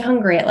always be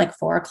hungry at like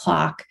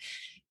 4:00.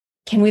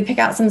 Can we pick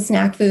out some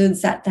snack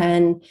foods that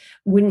then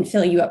wouldn't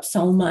fill you up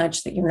so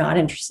much that you're not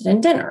interested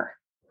in dinner?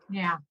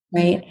 Yeah.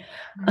 Right.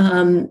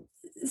 Mm-hmm.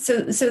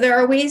 So there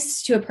are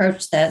ways to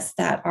approach this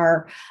that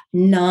are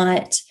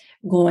not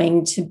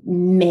going to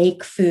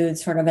make food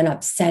sort of an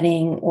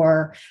upsetting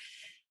or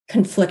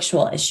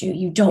conflictual issue.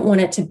 You don't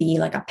want it to be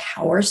like a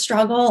power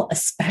struggle,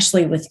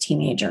 especially with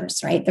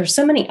teenagers, right? There's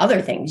so many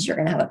other things you're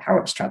going to have a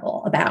power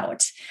struggle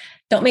about.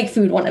 Don't make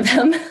food one of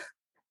them.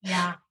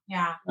 Yeah.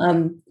 Yeah.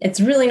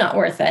 It's really not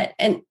worth it.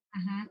 And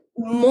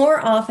more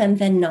often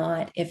than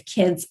not, if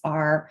kids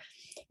are,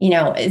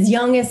 as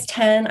young as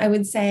 10, I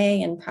would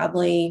say, and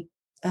probably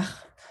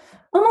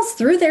almost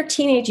through their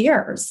teenage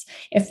years,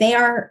 if they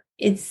are,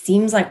 it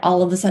seems like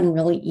all of a sudden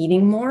really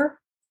eating more,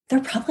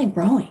 they're probably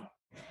growing.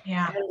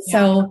 Yeah. And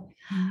so,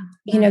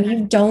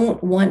 you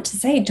don't want to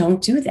say,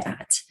 don't do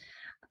that.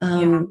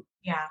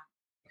 Yeah.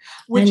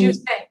 Would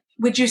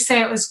you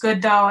say it was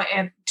good though,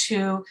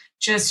 to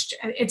just,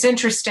 it's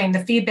interesting.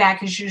 The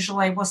feedback is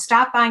usually, well,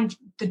 stop buying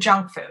the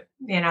junk food.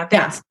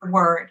 That's the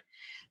word.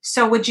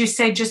 So would you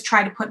say just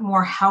try to put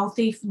more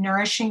healthy,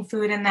 nourishing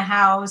food in the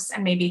house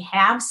and maybe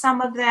have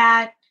some of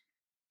that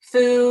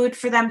food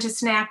for them to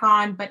snack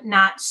on, but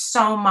not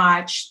so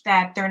much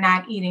that they're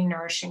not eating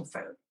nourishing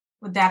food?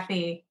 Would that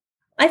be?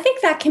 I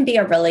think that can be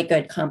a really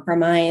good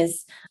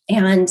compromise.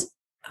 And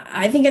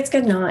I think it's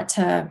good not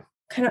to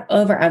kind of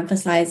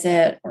overemphasize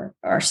it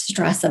or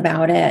stress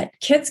about it.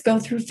 Kids go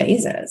through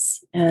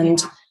phases and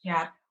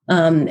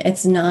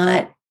it's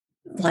not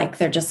like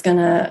they're just going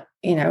to,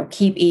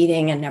 keep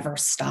eating and never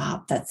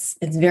stop. It's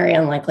very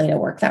unlikely to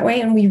work that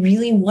way. And we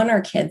really want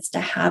our kids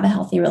to have a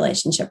healthy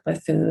relationship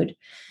with food,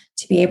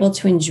 to be able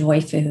to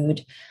enjoy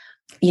food.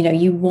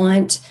 You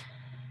want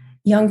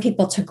young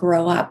people to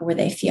grow up where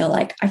they feel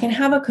like I can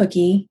have a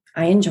cookie.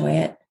 I enjoy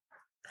it.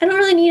 I don't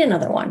really need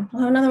another one. I'll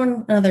have another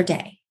one another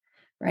day.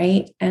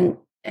 Right. And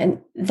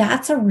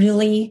that's a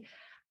really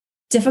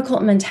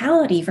difficult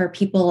mentality for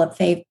people if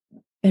they've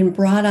been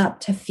brought up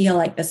to feel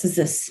like this is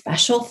a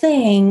special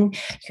thing.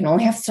 You can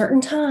only have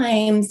certain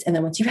times. And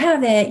then once you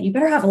have it, you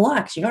better have a lot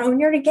because you don't know when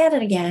you're going to get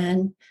it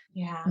again.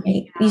 Yeah.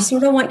 Right? You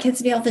sort of want kids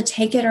to be able to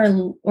take it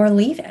or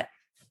leave it.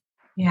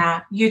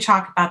 Yeah. You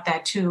talk about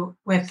that too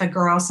with the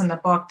girls in the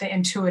book, the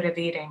intuitive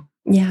eating.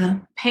 Yeah.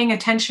 Paying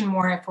attention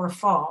more if we're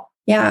full.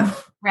 Yeah.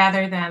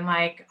 Rather than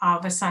like all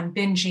of a sudden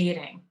binge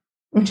eating,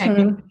 which I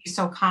think would be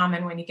so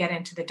common when you get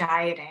into the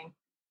dieting.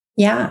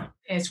 Yeah.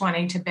 Is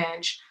wanting to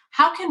binge.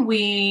 How can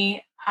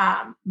we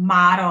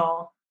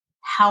model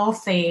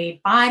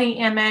healthy body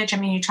image? I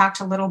mean, you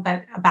talked a little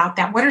bit about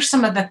that. What are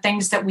some of the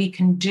things that we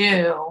can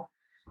do?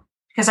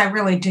 Because I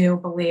really do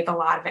believe a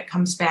lot of it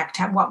comes back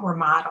to what we're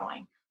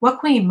modeling. What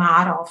can we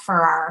model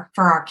for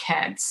our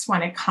kids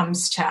when it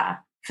comes to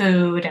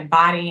food and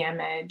body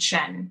image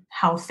and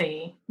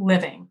healthy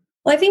living?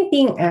 Well, I think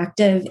being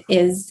active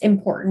is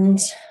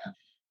important.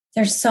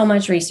 There's so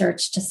much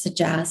research to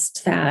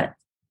suggest that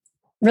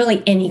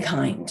really any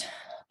kind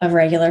of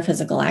regular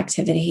physical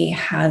activity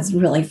has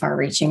really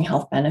far-reaching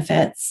health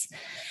benefits.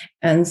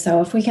 And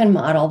so if we can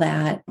model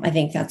that, I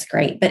think that's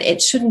great. But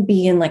it shouldn't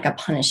be in like a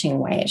punishing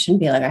way. It shouldn't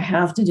be like, I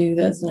have to do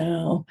this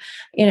now,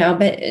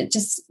 but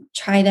just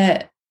try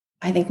to,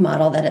 I think,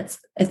 model that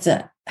it's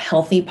a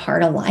healthy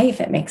part of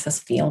life. It makes us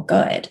feel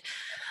good.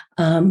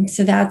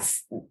 So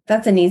that's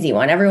an easy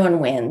one. Everyone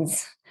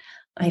wins.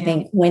 I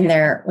think when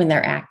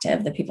they're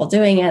active, the people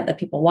doing it, the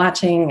people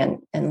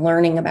watching and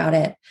learning about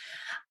it.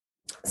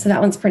 So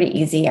that one's pretty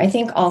easy. I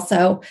think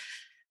also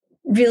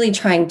really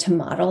trying to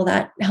model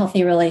that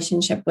healthy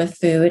relationship with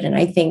food. And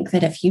I think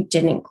that if you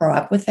didn't grow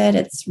up with it,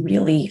 it's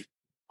really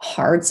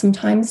hard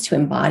sometimes to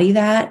embody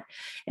that.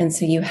 And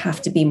so you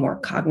have to be more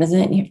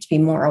cognizant, you have to be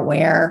more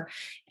aware.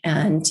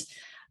 And,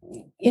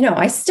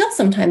 I still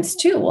sometimes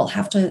too will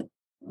have to,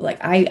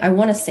 like, I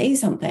want to say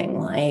something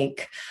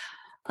like,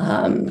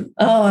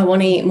 I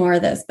want to eat more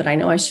of this, but I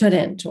know I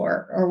shouldn't,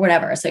 or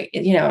whatever. So,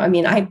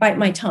 I bite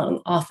my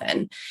tongue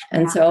often.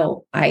 And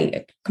so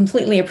I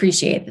completely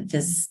appreciate that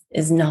this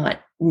is not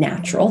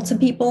natural to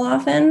people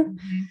often.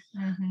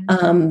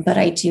 But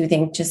I do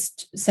think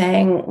just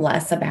saying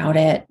less about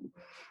it.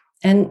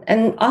 And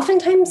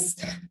oftentimes,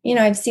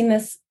 I've seen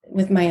this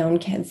with my own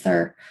kids.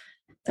 They're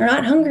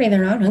not hungry.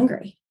 They're not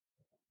hungry.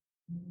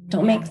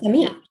 don't make them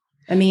eat.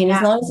 I mean,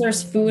 as long as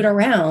there's food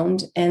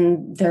around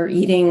and they're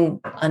eating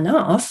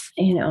enough,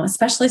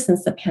 especially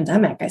since the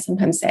pandemic, I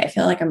sometimes say I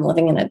feel like I'm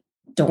living in a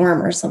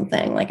dorm or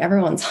something. Like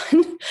everyone's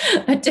on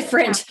a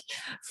different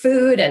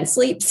food and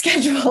sleep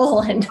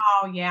schedule. And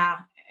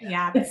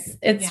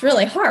it's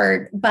really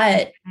hard.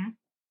 But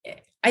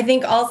I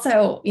think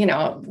also,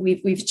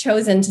 we've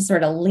chosen to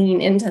sort of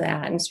lean into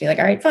that and just be like,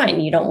 all right, fine.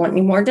 You don't want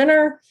any more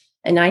dinner.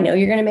 And I know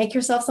you're going to make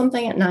yourself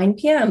something at 9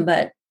 p.m.,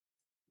 but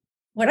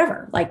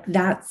whatever, like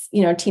that's,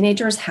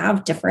 teenagers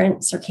have different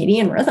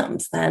circadian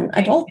rhythms than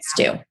adults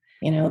do.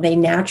 They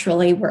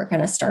naturally were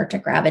going to start to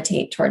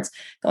gravitate towards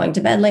going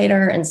to bed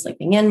later and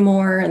sleeping in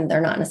more. And they're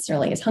not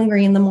necessarily as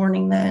hungry in the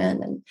morning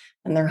then,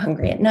 and they're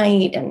hungry at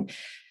night. And,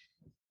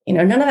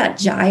 none of that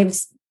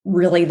jives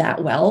really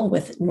that well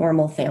with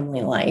normal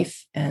family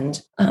life.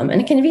 And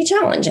it can be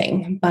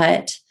challenging,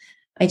 but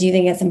I do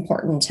think it's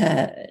important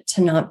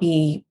to not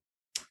be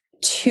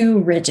too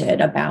rigid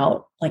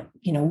about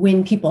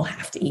when people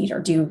have to eat or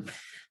do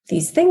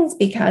these things,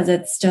 because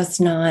it's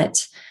just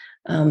not,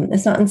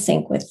 it's not in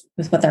sync with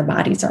what their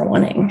bodies are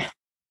wanting.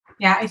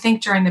 Yeah. I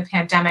think during the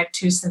pandemic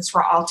too, since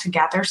we're all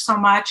together so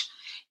much,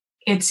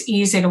 it's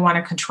easy to want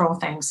to control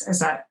things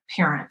as a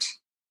parent.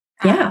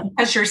 Yeah.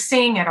 Because you're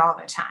seeing it all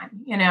the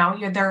time,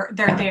 they're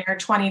there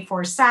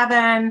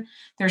 24/7.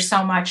 There's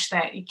so much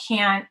that you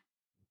can't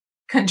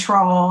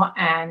control.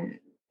 And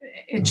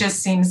it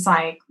just seems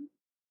like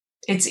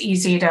it's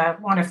easy to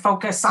want to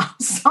focus on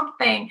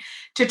something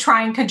to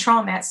try and control.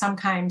 And that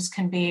sometimes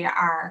can be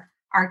our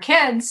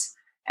kids.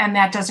 And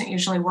that doesn't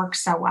usually work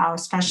so well,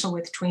 especially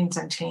with tweens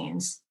and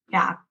teens.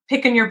 Yeah.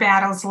 Picking your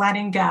battles,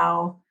 letting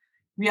go,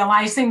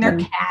 realizing they're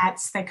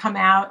cats. They come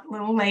out a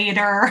little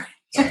later,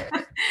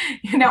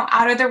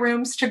 out of the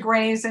rooms to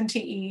graze and to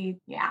eat.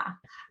 Yeah.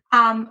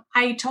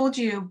 I told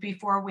you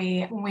before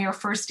when we were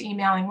first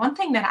emailing, one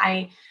thing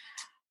that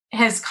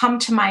has come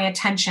to my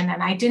attention,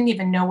 and I didn't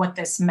even know what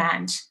this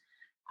meant,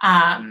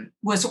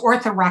 was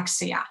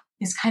orthorexia.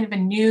 Is kind of a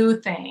new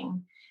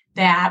thing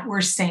that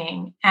we're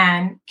seeing,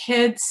 and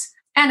kids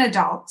and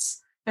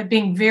adults, but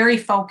being very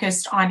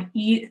focused on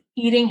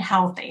eating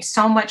healthy,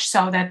 so much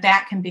so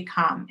that can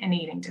become an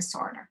eating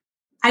disorder.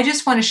 I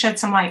just want to shed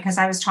some light because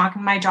I was talking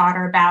to my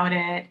daughter about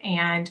it,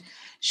 and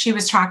she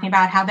was talking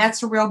about how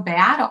that's a real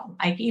battle.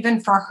 Like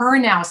even for her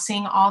now,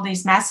 seeing all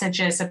these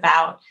messages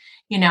about,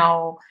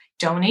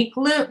 don't eat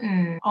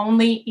gluten,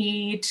 only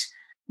eat,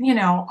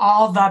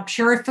 all the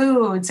pure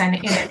foods, and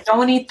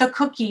don't eat the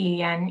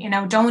cookie, and,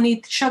 don't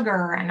eat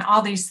sugar and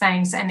all these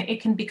things. And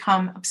it can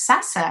become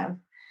obsessive.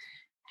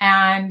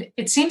 And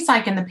it seems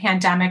like in the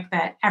pandemic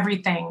that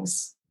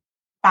everything's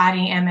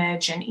body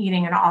image and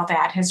eating and all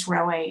that has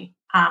really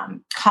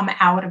come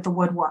out of the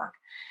woodwork.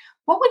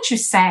 What would you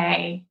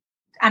say?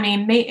 I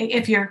mean,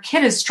 if your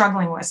kid is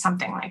struggling with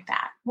something like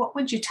that, what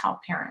would you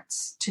tell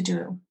parents to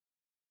do?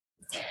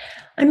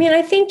 I mean,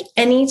 I think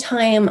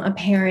anytime a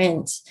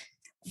parent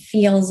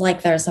feels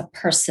like there's a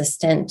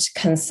persistent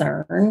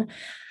concern,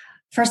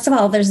 first of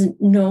all, there's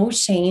no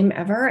shame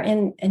ever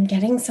in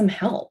getting some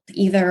help,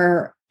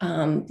 either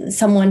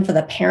someone for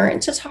the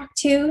parent to talk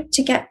to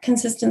get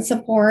consistent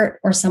support,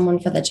 or someone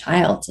for the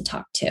child to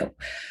talk to.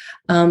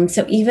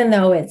 So even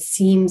though it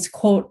seems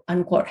quote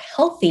unquote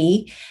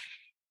healthy,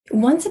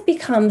 once it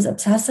becomes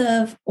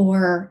obsessive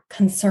or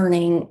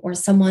concerning, or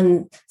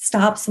someone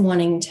stops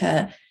wanting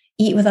to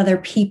eat with other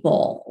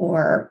people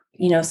or,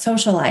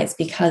 socialize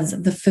because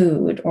of the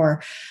food,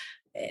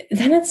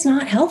 then it's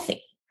not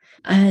healthy.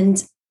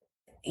 And,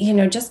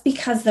 just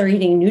because they're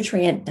eating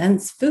nutrient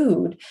dense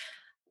food,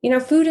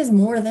 food is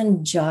more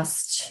than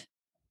just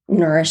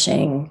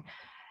nourishing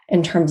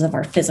in terms of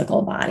our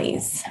physical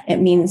bodies. It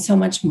means so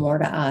much more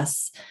to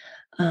us.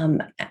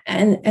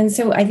 And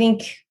so I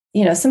think,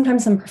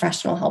 sometimes some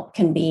professional help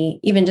can be,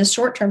 even just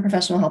short-term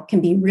professional help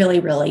can be really,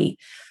 really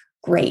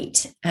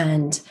great.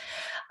 And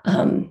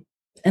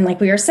like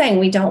we were saying,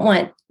 we don't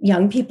want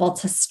young people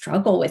to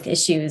struggle with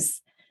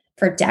issues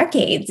for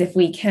decades if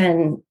we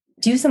can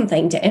do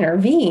something to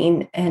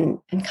intervene and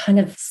kind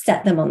of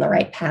set them on the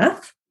right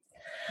path.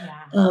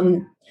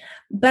 Yeah.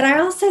 But I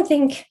also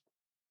think,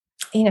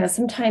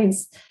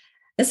 sometimes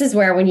this is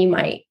where when you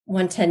might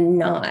want to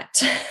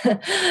not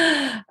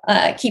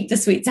keep the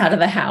sweets out of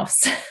the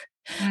house,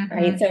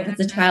 right? So if it's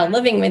a child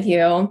living with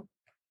you,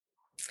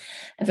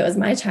 if it was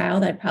my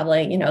child, I'd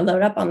probably,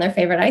 load up on their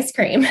favorite ice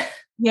cream.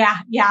 Yeah.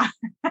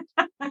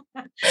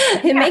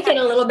 And make it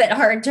a little bit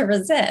hard to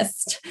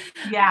resist.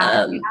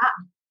 Yeah.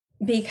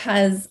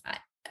 Because,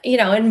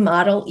 and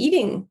model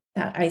eating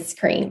that ice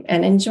cream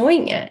and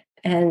enjoying it,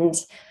 and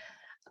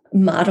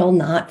model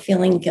not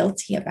feeling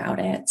guilty about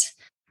it.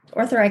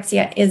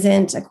 Orthorexia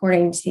isn't,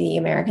 according to the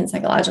American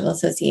Psychological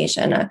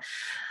Association,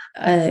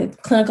 a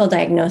clinical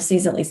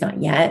diagnosis, at least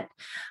not yet,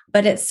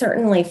 but it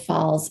certainly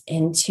falls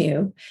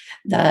into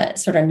the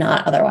sort of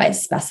not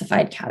otherwise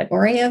specified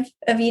category of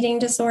eating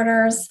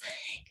disorders.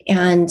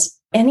 And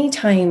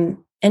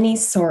anytime any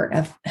sort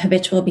of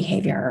habitual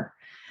behavior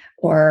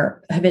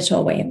or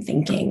habitual way of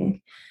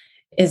thinking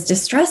is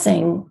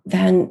distressing,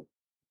 then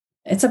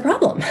it's a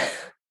problem.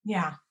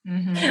 Yeah.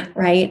 Mm-hmm.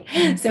 Right.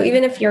 So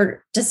even if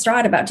you're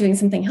distraught about doing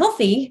something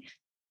healthy,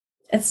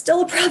 it's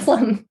still a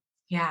problem.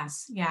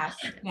 Yes. Yes.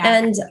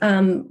 Yes.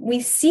 And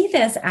we see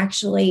this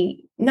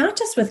actually not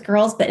just with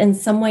girls, but in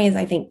some ways,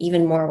 I think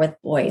even more with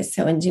boys.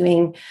 So in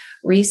doing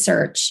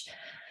research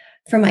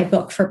for my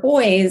book for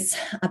boys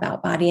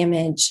about body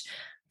image,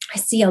 I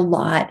see a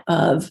lot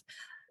of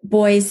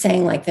boys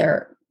saying like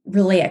they're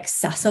really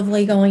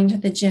excessively going to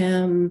the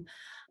gym,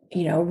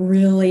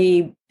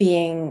 really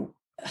being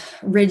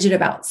rigid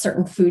about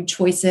certain food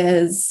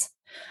choices.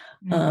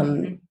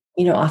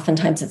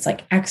 Oftentimes it's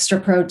like extra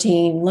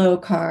protein, low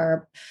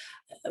carb,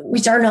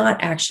 which are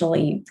not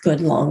actually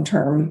good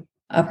long-term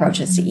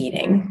approaches to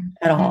eating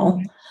at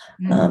all.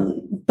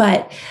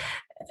 But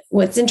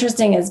what's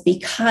interesting is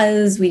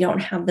because we don't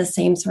have the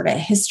same sort of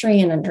history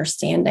and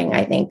understanding,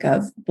 I think,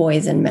 of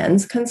boys and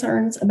men's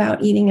concerns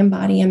about eating and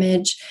body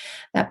image,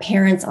 that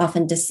parents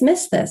often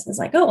dismiss this as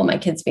like, oh, well, my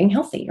kid's being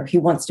healthy, or he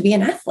wants to be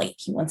an athlete.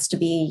 He wants to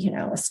be,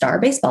 a star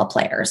baseball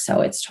player.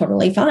 So it's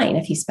totally fine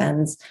if he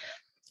spends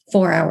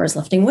 4 hours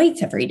lifting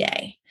weights every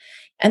day.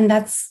 And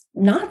that's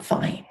not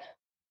fine.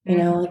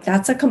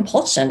 That's a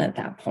compulsion at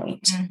that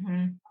point.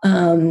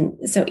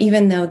 So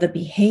even though the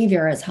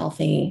behavior is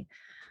healthy,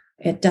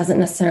 it doesn't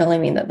necessarily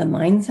mean that the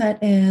mindset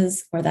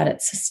is, or that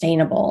it's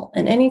sustainable.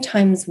 And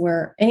anytime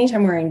we're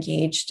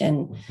engaged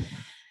in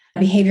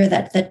behavior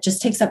that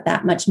just takes up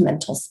that much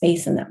mental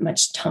space and that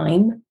much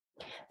time,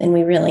 then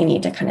we really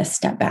need to kind of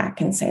step back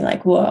and say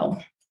like, whoa,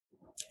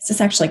 is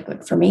this actually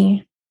good for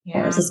me?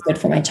 Or is this good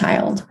for my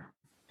child?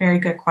 Very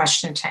good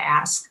question to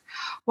ask.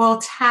 Well,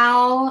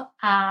 tell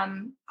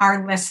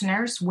our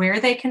listeners where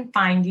they can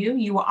find you.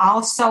 You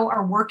also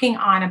are working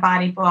on a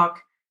body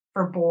book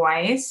for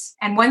boys.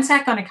 And when's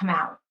that going to come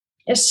out?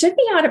 It should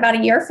be out about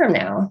a year from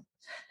now.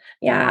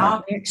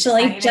 Yeah,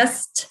 actually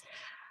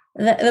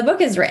the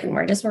book is written.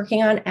 We're just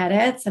working on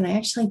edits. And I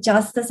actually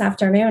just this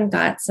afternoon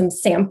got some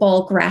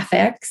sample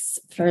graphics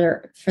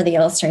for the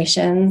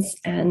illustrations.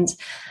 And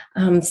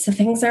so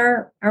things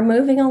are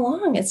moving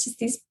along. It's just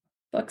these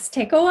books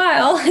take a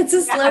while. It's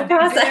a slow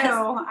process.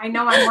 I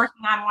know I'm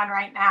working on one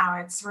right now.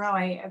 It's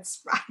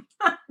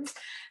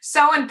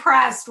so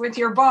impressed with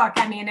your book.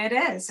 I mean, it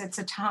is. It's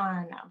a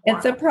ton of work.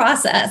 It's a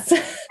process.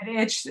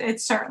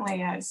 It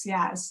certainly is.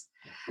 Yes.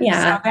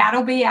 Yeah. So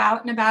that'll be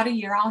out in about a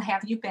year. I'll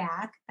have you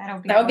back.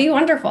 That would be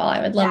wonderful.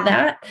 I would love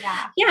that.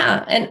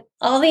 Yeah. And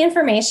all the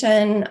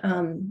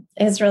information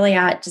is really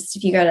just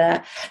if you go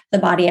to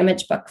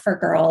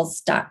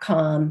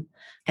thebodyimageBookForGirls.com.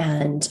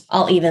 And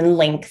I'll even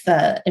link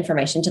the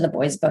information to the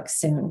boys' book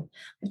soon.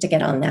 We have to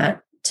get on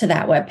to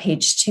that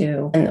webpage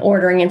too. And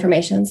ordering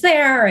information's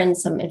there, and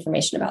some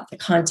information about the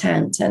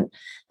content and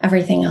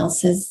everything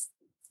else is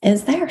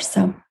there.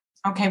 So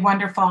okay,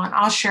 wonderful. And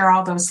I'll share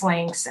all those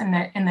links in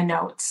the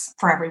notes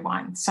for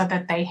everyone so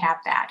that they have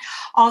that.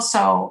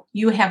 Also,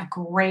 you have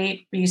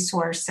great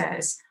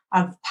resources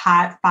of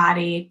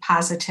body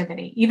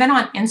positivity. Even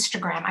on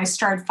Instagram, I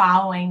started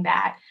following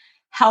that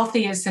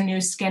Healthy is the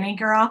New Skinny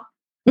Girl.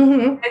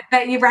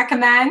 That you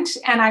recommend.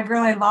 And I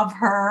really love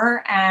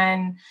her.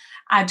 And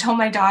I told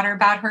my daughter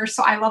about her.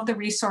 So I love the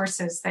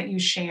resources that you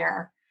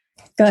share.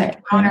 Good.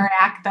 To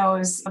counteract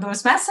those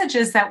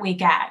messages that we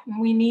get. And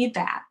we need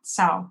that.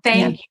 So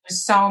thank you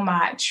so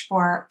much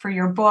for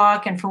your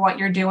book and for what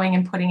you're doing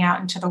and putting out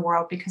into the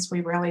world, because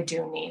we really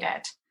do need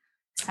it.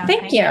 So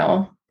thank you.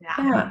 Yeah.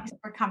 Thanks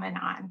for coming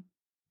on.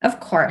 Of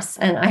course.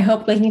 And I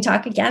hope we can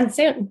talk again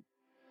soon.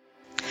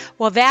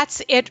 Well,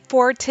 that's it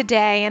for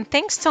today. And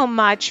thanks so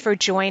much for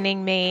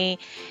joining me.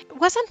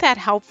 Wasn't that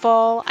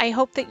helpful? I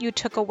hope that you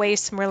took away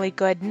some really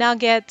good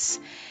nuggets.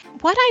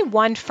 What I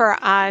want for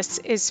us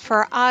is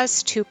for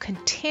us to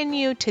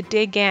continue to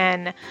dig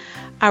in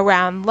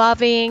around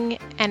loving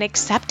and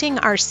accepting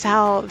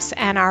ourselves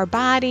and our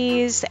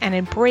bodies and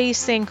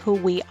embracing who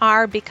we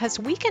are, because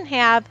we can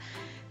have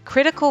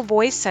critical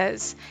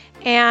voices.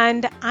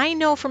 And I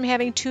know from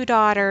having 2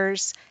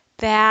 daughters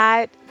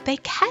that they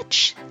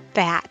catch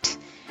that,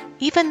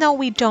 even though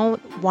we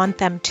don't want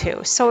them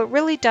to. So it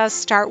really does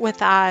start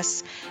with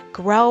us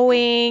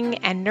growing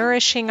and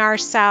nourishing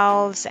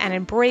ourselves and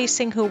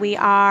embracing who we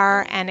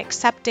are and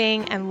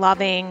accepting and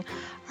loving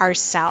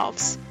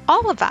ourselves.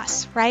 All of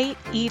us, right?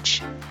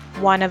 Each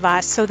one of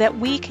us, so that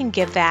we can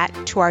give that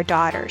to our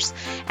daughters.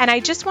 And I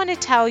just want to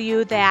tell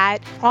you that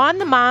on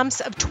the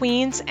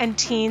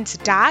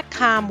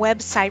momsoftweensandteens.com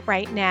website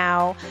right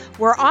now,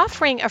 we're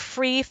offering a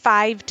free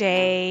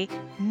 5-day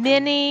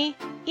mini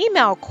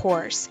email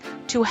course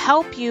to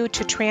help you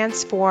to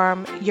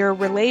transform your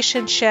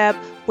relationship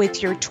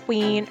with your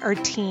tween or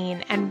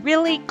teen. And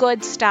really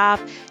good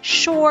stuff,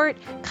 short,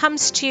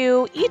 comes to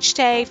you each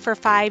day for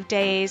 5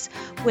 days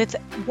with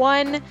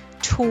one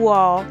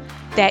tool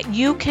that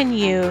you can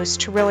use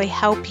to really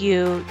help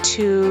you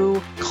to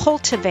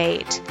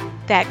cultivate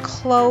that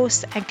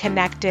close and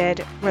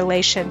connected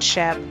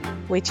relationship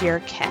with your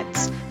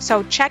kids.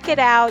 So check it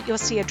out. You'll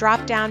see a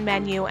drop-down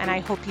menu, and I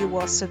hope you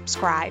will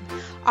subscribe.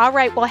 All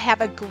right, well,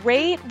 have a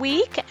great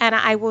week, and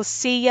I will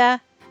see you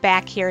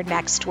back here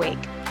next week.